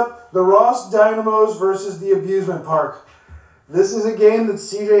matchup, the Ross Dynamos versus the Abusement Park. This is a game that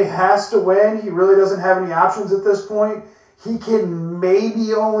CJ has to win. He really doesn't have any options at this point. He can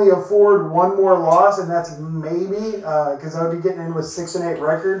maybe only afford one more loss, and that's maybe, because I would be getting in with 6-8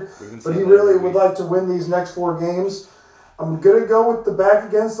 record. But he really would like to win these next 4 games. I'm going to go with the back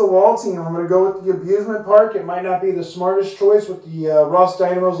against the wall team. I'm going to go with the Abusement Park. It might not be the smartest choice with the Ross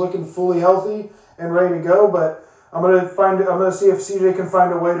Dynamos looking fully healthy and ready to go, but I'm going to see if CJ can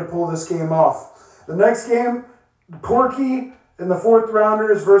find a way to pull this game off. The next game, Porky and the 4th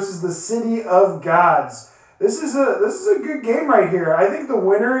rounders versus the City of Gods. This is a good game right here. I think the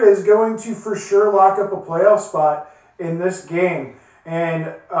winner is going to for sure lock up a playoff spot in this game.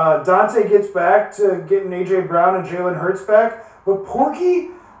 And Dante gets back to getting A.J. Brown and Jalen Hurts back. But Porky,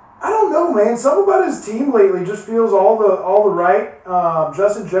 I don't know, man. Something about his team lately just feels all the right.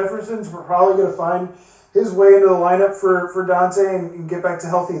 Justin Jefferson's probably going to find his way into the lineup for Dante and get back to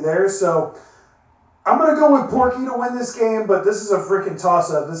healthy there. So I'm going to go with Porky to win this game, but this is a freaking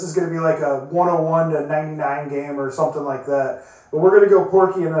toss-up. This is going to be like a 101-99 game or something like that. But we're going to go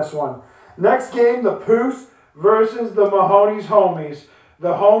Porky in this one. Next game, the Poofs versus the Mahoney's homies.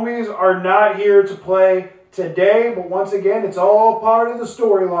 The homies are not here to play today, but once again, it's all part of the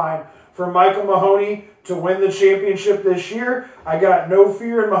storyline for Michael Mahoney to win the championship this year. I got no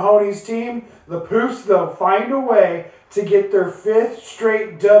fear in Mahoney's team. The Poofs, they'll find a way to get their 5th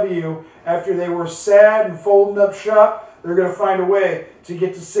straight W after they were sad and folding up shop. They're going to find a way to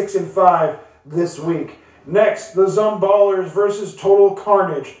get to 6-5 this week. Next, the Zumballers versus Total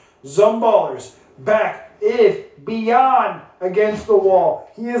Carnage. Zumballers back is beyond against the wall.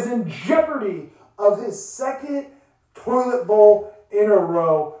 He is in jeopardy of his 2nd toilet bowl in a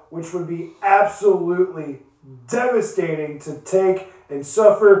row, which would be absolutely devastating to take and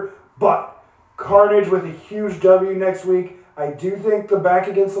suffer. But Carnage with a huge W next week. I do think the back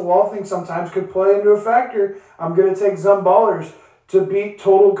against the wall thing sometimes could play into a factor. I'm going to take Zumballers to beat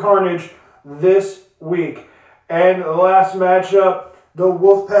Total Carnage this week. And the last matchup, the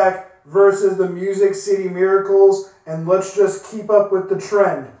Wolfpack versus the Music City Miracles. and let's just keep up with the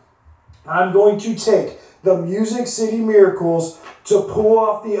trend. I'm going to take the Music City Miracles to pull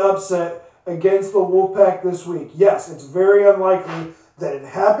off the upset against the Wolfpack this week. Yes, it's very unlikely that it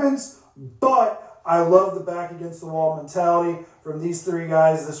happens, but I love the back against the wall mentality from these three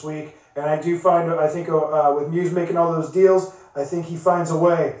guys this week. And I think with Muse making all those deals, I think he finds a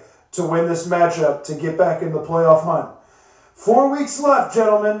way to win this matchup to get back in the playoff hunt. 4 weeks left,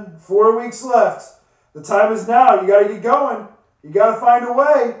 gentlemen. 4 weeks left. The time is now. You got to get going. You got to find a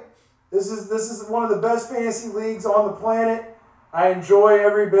way. This is one of the best fantasy leagues on the planet. I enjoy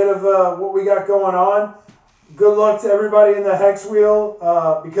every bit of what we got going on. Good luck to everybody in the Hex Wheel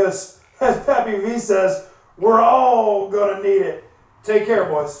because, as Papi V says, we're all going to need it. Take care,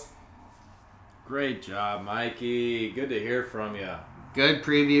 boys. Great job, Mikey. Good to hear from you. Good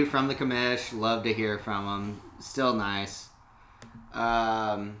preview from the commish. Love to hear from him. Still nice.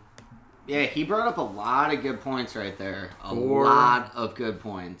 Yeah, he brought up a lot of good points right there. A lot of good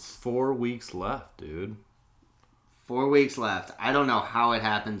points. 4 weeks left, dude. 4 weeks left. I don't know how it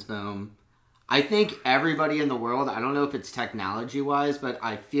happens, Boom. I think everybody in the world, I don't know if it's technology-wise, but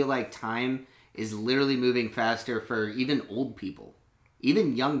I feel like time is literally moving faster for even old people.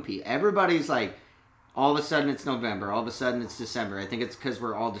 Even young people. Everybody's like, all of a sudden it's November. All of a sudden it's December. I think it's because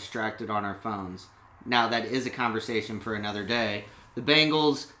we're all distracted on our phones. Now, that is a conversation for another day. The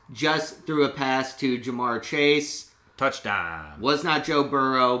Bengals just threw a pass to Jamar Chase. Touchdown. Was not Joe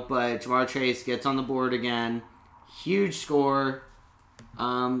Burrow, but Jamar Chase gets on the board again. Huge score.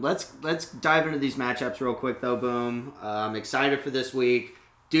 Let's dive into these matchups real quick, though, Boom. I'm excited for this week.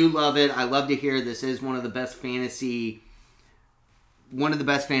 Do love it. I love to hear this is one of the best fantasy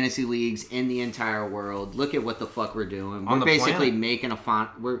leagues in the entire world. Look at what the fuck we're doing. We're basically making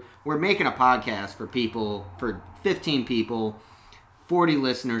we're making a podcast for people, for 15 people, 40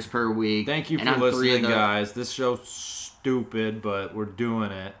 listeners per week. Thank you for listening, guys. This show's stupid, but we're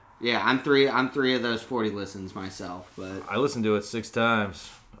doing it. Yeah, I'm three of those 40 listens myself, but I listened to it 6 times.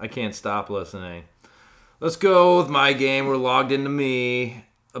 I can't stop listening. Let's go with my game. We're logged into me.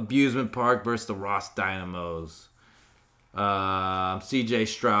 Abusement Park versus the Ross Dynamos. CJ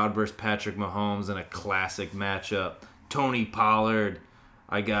Stroud versus Patrick Mahomes in a classic matchup. Tony Pollard.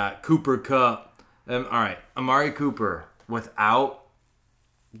 I got Cooper Kupp. All right, Amari Cooper without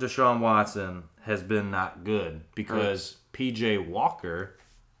Deshaun Watson has been not good because PJ Walker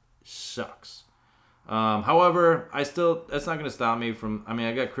sucks. However, that's not going to stop me from.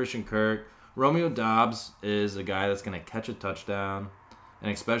 I got Christian Kirk. Romeo Doubs is a guy that's going to catch a touchdown,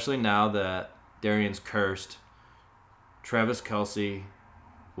 and especially now that Darion's cursed, Travis Kelce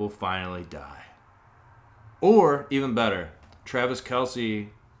will finally die. Or, even better, Travis Kelce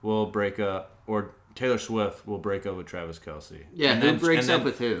will break up, or Taylor Swift will break up with Travis Kelce. Yeah, who breaks up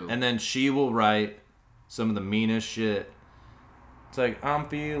with who? And then she will write some of the meanest shit. It's like, I'm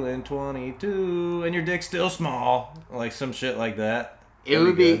feeling 22, and your dick's still small. Like, some shit like that. It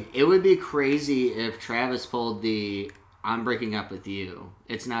would be crazy if Travis pulled the I'm breaking up with you.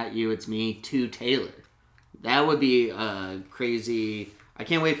 It's not you, it's me to Taylor. That would be crazy. I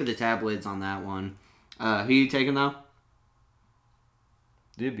can't wait for the tabloids on that one. Who you taking, though?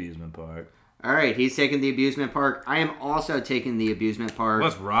 The Abusement Park. All right, he's taking the Abusement Park. I am also taking the Abusement Park.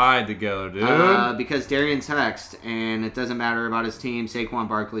 Let's ride together, dude. Because Darion's hexed, and it doesn't matter about his team. Saquon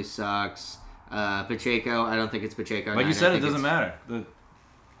Barkley sucks. Pacheco, I don't think it's Pacheco. Like you said, it doesn't matter.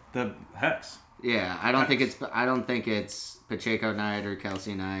 The hex. Yeah, I don't think it's Pacheco night or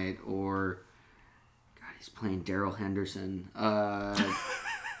Kelsey night or God, he's playing Darrell Henderson.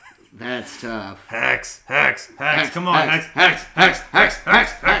 That's tough. Hex. Come on, hex.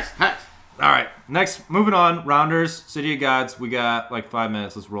 All right, next, moving on. Rounders, City of Gods. We got like 5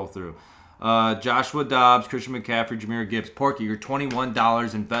 minutes. Let's roll through. Joshua Dobbs, Christian McCaffrey, Jahmyr Gibbs. Porky, your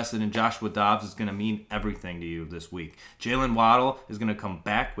 $21 invested in Joshua Dobbs is going to mean everything to you this week. Jalen Waddle is going to come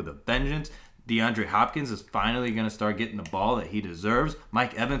back with a vengeance. DeAndre Hopkins is finally going to start getting the ball that he deserves.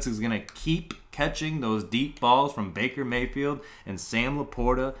 Mike Evans is going to keep catching those deep balls from Baker Mayfield. And Sam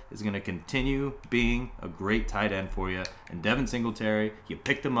Laporta is going to continue being a great tight end for you. And Devin Singletary, you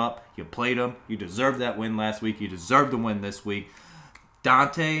picked him up. You played him. You deserved that win last week. You deserve the win this week.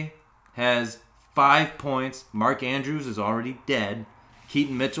 Dante has 5 points. Mark Andrews is already dead.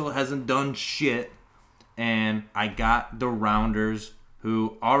 Keaton Mitchell hasn't done shit. And I got the Rounders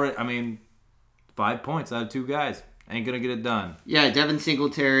who already, 5 points out of 2 guys. Ain't going to get it done. Yeah, Devin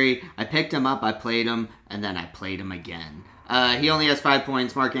Singletary, I picked him up, I played him, and then I played him again. He only has 5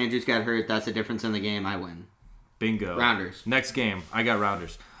 points. Mark Andrews got hurt. That's the difference in the game. I win. Bingo. Rounders. Next game, I got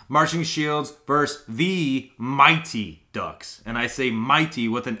Rounders. Marching Shields versus the Mighty Ducks. And I say mighty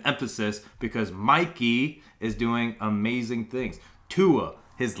with an emphasis because Mikey is doing amazing things. Tua,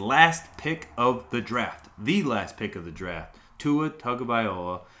 his last pick of the draft. The last pick of the draft. Tua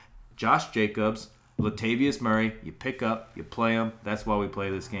Tagovailoa, Josh Jacobs, Latavius Murray. You pick up, you play them. That's why we play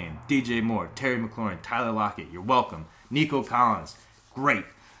this game. DJ Moore, Terry McLaurin, Tyler Lockett. You're welcome. Nico Collins. Great.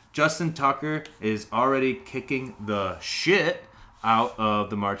 Justin Tucker is already kicking the shit out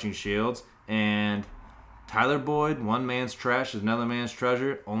of the Marching Shields. And Tyler Boyd, one man's trash is another man's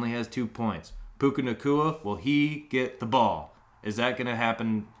treasure, only has 2 points. Puka Nacua, will he get the ball? Is that going to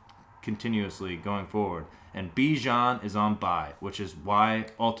happen continuously going forward? And Bijan is on bye, which is why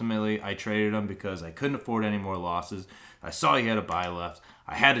ultimately I traded him because I couldn't afford any more losses. I saw he had a bye left.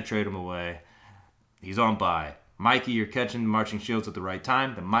 I had to trade him away. He's on bye. Mikey, you're catching the Marching Shields at the right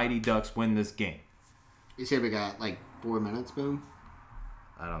time. The Mighty Ducks win this game. You said we got like 4 minutes, Boom?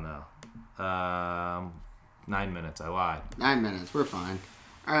 I don't know. 9 minutes. I lied. 9 minutes. We're fine.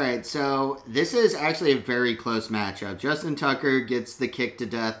 All right, so this is actually a very close matchup. Justin Tucker gets the kick to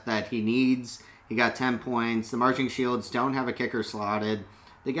death that he needs. He got 10 points. The Marching Shields don't have a kicker slotted.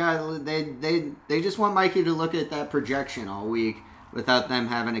 They just want Mikey to look at that projection all week without them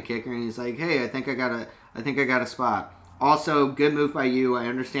having a kicker, and he's like, "Hey, I think I got a spot." Also, good move by you. I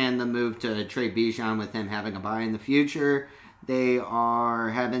understand the move to trade Bijan with him having a bye in the future. They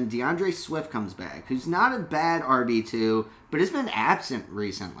are having DeAndre Swift comes back, who's not a bad RB2, but has been absent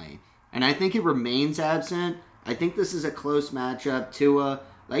recently. And I think he remains absent. I think this is a close matchup. Tua,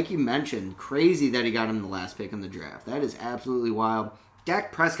 like you mentioned, crazy that he got him the last pick in the draft. That is absolutely wild.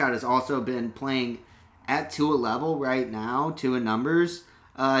 Dak Prescott has also been playing at Tua level right now, Tua numbers.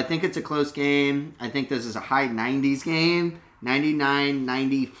 I think it's a close game. I think this is a high 90s game.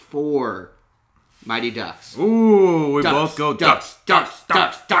 99-94. Mighty Ducks. Ooh, we Ducks, both go Ducks, Ducks.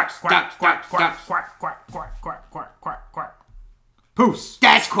 Ducks, Ducks, Quack, quack, quack, quack, quack, quack, quack, quack, quack, quack. Poofs.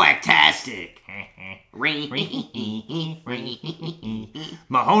 That's quacktastic.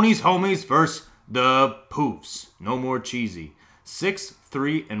 Mahoney's homies versus the Poofs. No more cheesy.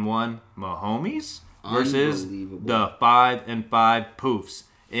 6-3-1 Mahomes versus the 5-5 Poofs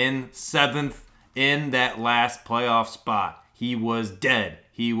in 7th in that last playoff spot. He was dead.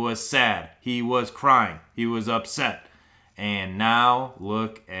 He was sad. He was crying. He was upset. And now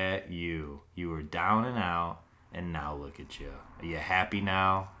look at you. You were down and out, and now look at you. Are you happy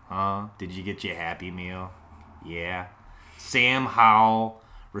now? Huh? Did you get your Happy Meal? Yeah. Sam Howell,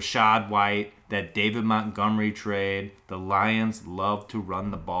 Rashad White, that David Montgomery trade. The Lions love to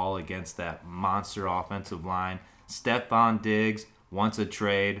run the ball against that monster offensive line. Stephon Diggs wants a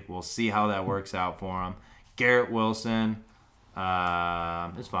trade. We'll see how that works out for him. Garrett Wilson,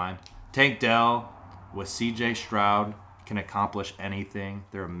 it's fine. Tank Dell with CJ Stroud can accomplish anything.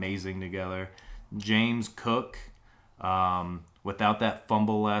 They're amazing together. James Cook, without that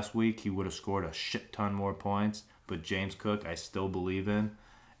fumble last week, he would have scored a shit ton more points. But James Cook, I still believe in.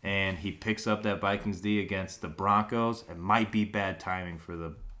 And he picks up that Vikings D against the Broncos. It might be bad timing for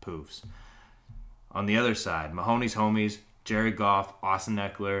the Poofs. On the other side, Mahoney's homies, Jared Goff, Austin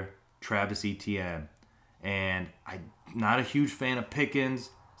Eckler, Travis Etienne. And I'm not a huge fan of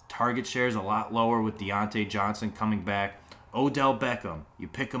Pickens. Target share is a lot lower with Deontay Johnson coming back. Odell Beckham, you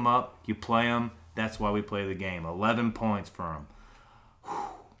pick him up, you play him. That's why we play the game. 11 points for him.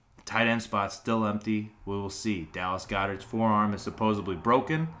 Tight end spot still empty. We will see. Dallas Goedert's forearm is supposedly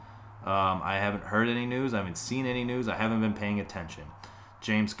broken. I haven't heard any news. I haven't seen any news. I haven't been paying attention.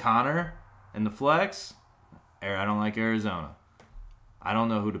 James Conner in the flex. I don't like Arizona. I don't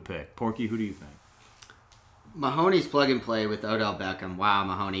know who to pick. Porky, who do you think? Mahoney's plug and play with Odell Beckham. Wow,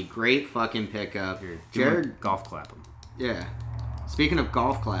 Mahoney. Great fucking pickup. Jared golf clap him. Yeah. Speaking of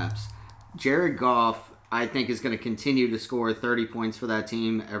golf claps, Jared Goff, I think, is going to continue to score 30 points for that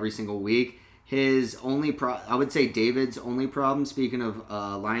team every single week. His only I would say David's only problem, speaking of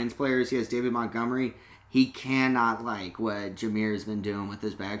Lions players, he has David Montgomery. He cannot like what Jameer's been doing with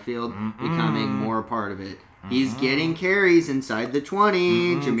his backfield, becoming more a part of it. He's getting carries inside the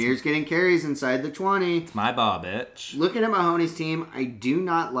 20. Jameer's getting carries inside the 20. It's my ball, bitch. Looking at Mahoney's team, I do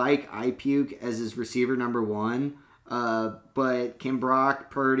not like iPuke as his receiver number 1. But Kim Brock,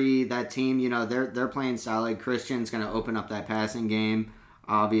 Purdy, that team, you know, they're playing solid. Christian's going to open up that passing game,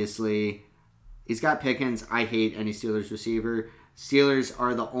 obviously. He's got Pickens. I hate any Steelers receiver. Steelers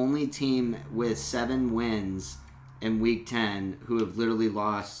are the only team with 7 wins in Week 10 who have literally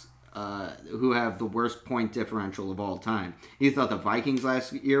lost who have the worst point differential of all time. You thought the Vikings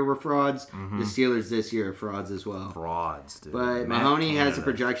last year were frauds. The Steelers this year are frauds as well. Frauds, dude. But Mahoney has a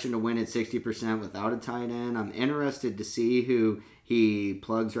projection to win at 60% without a tight end. I'm interested to see who he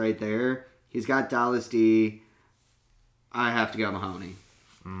plugs right there. He's got Dallas D. I have to go Mahoney.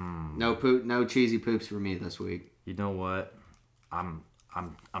 No cheesy poops for me this week. You know what? I'm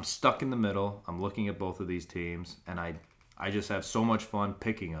stuck in the middle. I'm looking at both of these teams, and I just have so much fun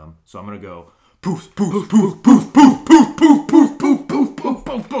picking them. So I'm gonna go poof, poof, poof, poof, poof, poof, poof, poof, poof, poof, poof,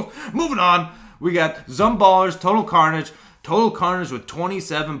 poof, poof. Moving on, we got Zumballers, Total Carnage with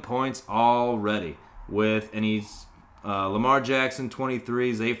 27 points already. And he's Lamar Jackson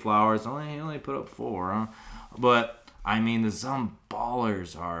 23, Zay Flowers he only put up 4, huh? But I mean, the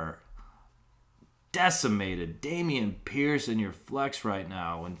Zumballers are decimated. Damian Pierce in your flex right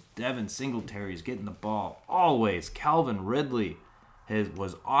now when Devin Singletary is getting the ball. Always. Calvin Ridley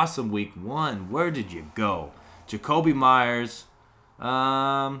was awesome week 1. Where did you go? Jacoby Myers.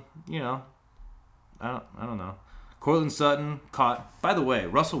 I don't know. Cortland Sutton caught. By the way,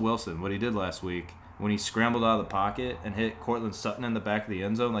 Russell Wilson, what he did last week when he scrambled out of the pocket and hit Cortland Sutton in the back of the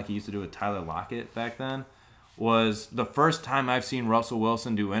end zone like he used to do with Tyler Lockett back then, was the first time I've seen Russell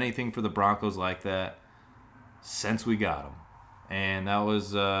Wilson do anything for the Broncos like that since we got him. And that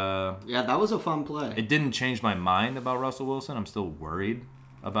was... that was a fun play. It didn't change my mind about Russell Wilson. I'm still worried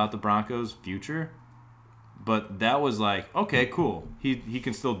about the Broncos' future. But that was like, okay, cool. He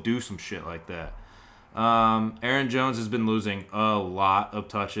can still do some shit like that. Aaron Jones has been losing a lot of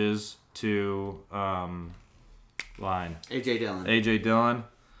touches to A.J. Dillon.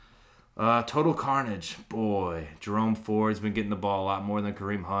 Total Carnage, boy. Jerome Ford's been getting the ball a lot more than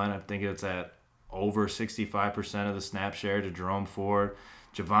Kareem Hunt. I think it's at over 65% of the snap share to Jerome Ford.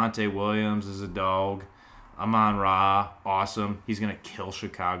 Javonte Williams is a dog. Amon-Ra, awesome. He's going to kill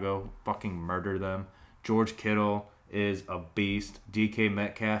Chicago, fucking murder them. George Kittle is a beast. DK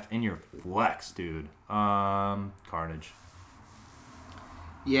Metcalf in your flex, dude. Carnage.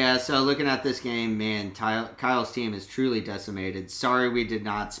 Yeah, so looking at this game, man, Kyle's team is truly decimated. Sorry we did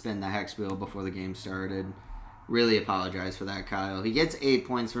not spin the hex wheel before the game started. Really apologize for that, Kyle. He gets 8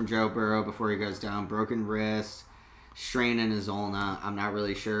 points from Joe Burrow before he goes down. Broken wrist, strain in his ulna. I'm not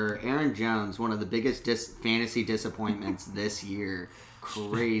really sure. Aaron Jones, one of the biggest fantasy disappointments this year.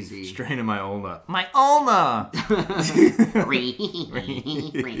 Crazy. Strain in my ulna. My ulna!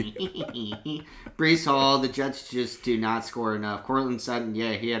 Breece Hall, the Jets just do not score enough. Cortland Sutton,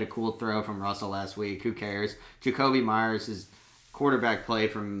 yeah, he had a cool throw from Russell last week. Who cares? Jacoby Myers, his quarterback play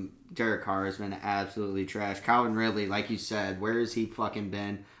from Derek Carr has been absolutely trash. Calvin Ridley, like you said, where has he fucking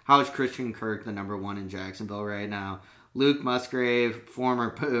been? How is Christian Kirk the number 1 in Jacksonville right now? Luke Musgrave, former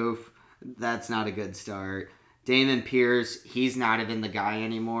Poof, that's not a good start. Damon Pierce, he's not even the guy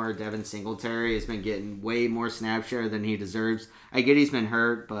anymore. Devin Singletary has been getting way more snap share than he deserves. I get he's been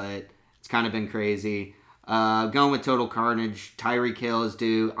hurt, but it's kind of been crazy. Going with Total Carnage, Tyreek Hill is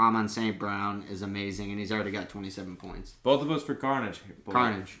due. Amon St. Brown is amazing, and he's already got 27 points. Both of us for Carnage.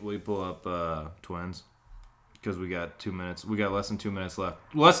 Carnage. We pull up Twins because we got 2 minutes. We got less than 2 minutes left.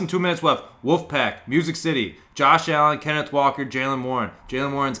 Wolfpack, Music City, Josh Allen, Kenneth Walker, Jalen Warren.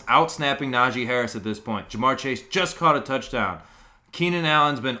 Jalen Warren's out-snapping Najee Harris at this point. Jamar Chase just caught a touchdown. Keenan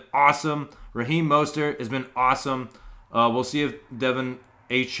Allen's been awesome. Raheem Mostert has been awesome. We'll see if Devin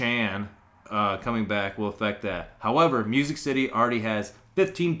A. Chan coming back will affect that. However, Music City already has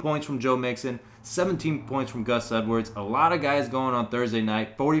 15 points from Joe Mixon, 17 points from Gus Edwards. A lot of guys going on Thursday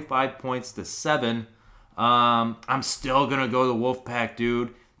night, 45 points to 7. I'm still going to go the Wolfpack,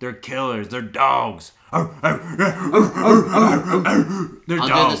 dude. They're killers. They're dogs. They're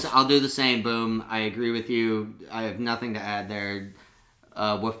dogs. I'll do the same, Boom. I agree with you. I have nothing to add there.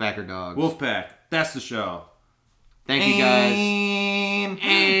 Wolfpack or dogs? Wolfpack. That's the show. Thank you, guys.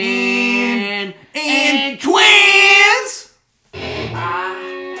 And twins!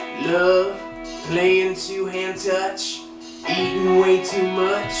 I love playing two-hand touch, eating way too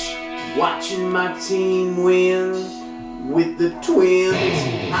much, watching my team win with the twins.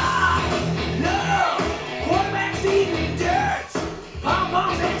 I love quarterbacks eating dirt,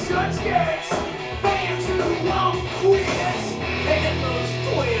 pom-poms and short skirts, fans who won't quit.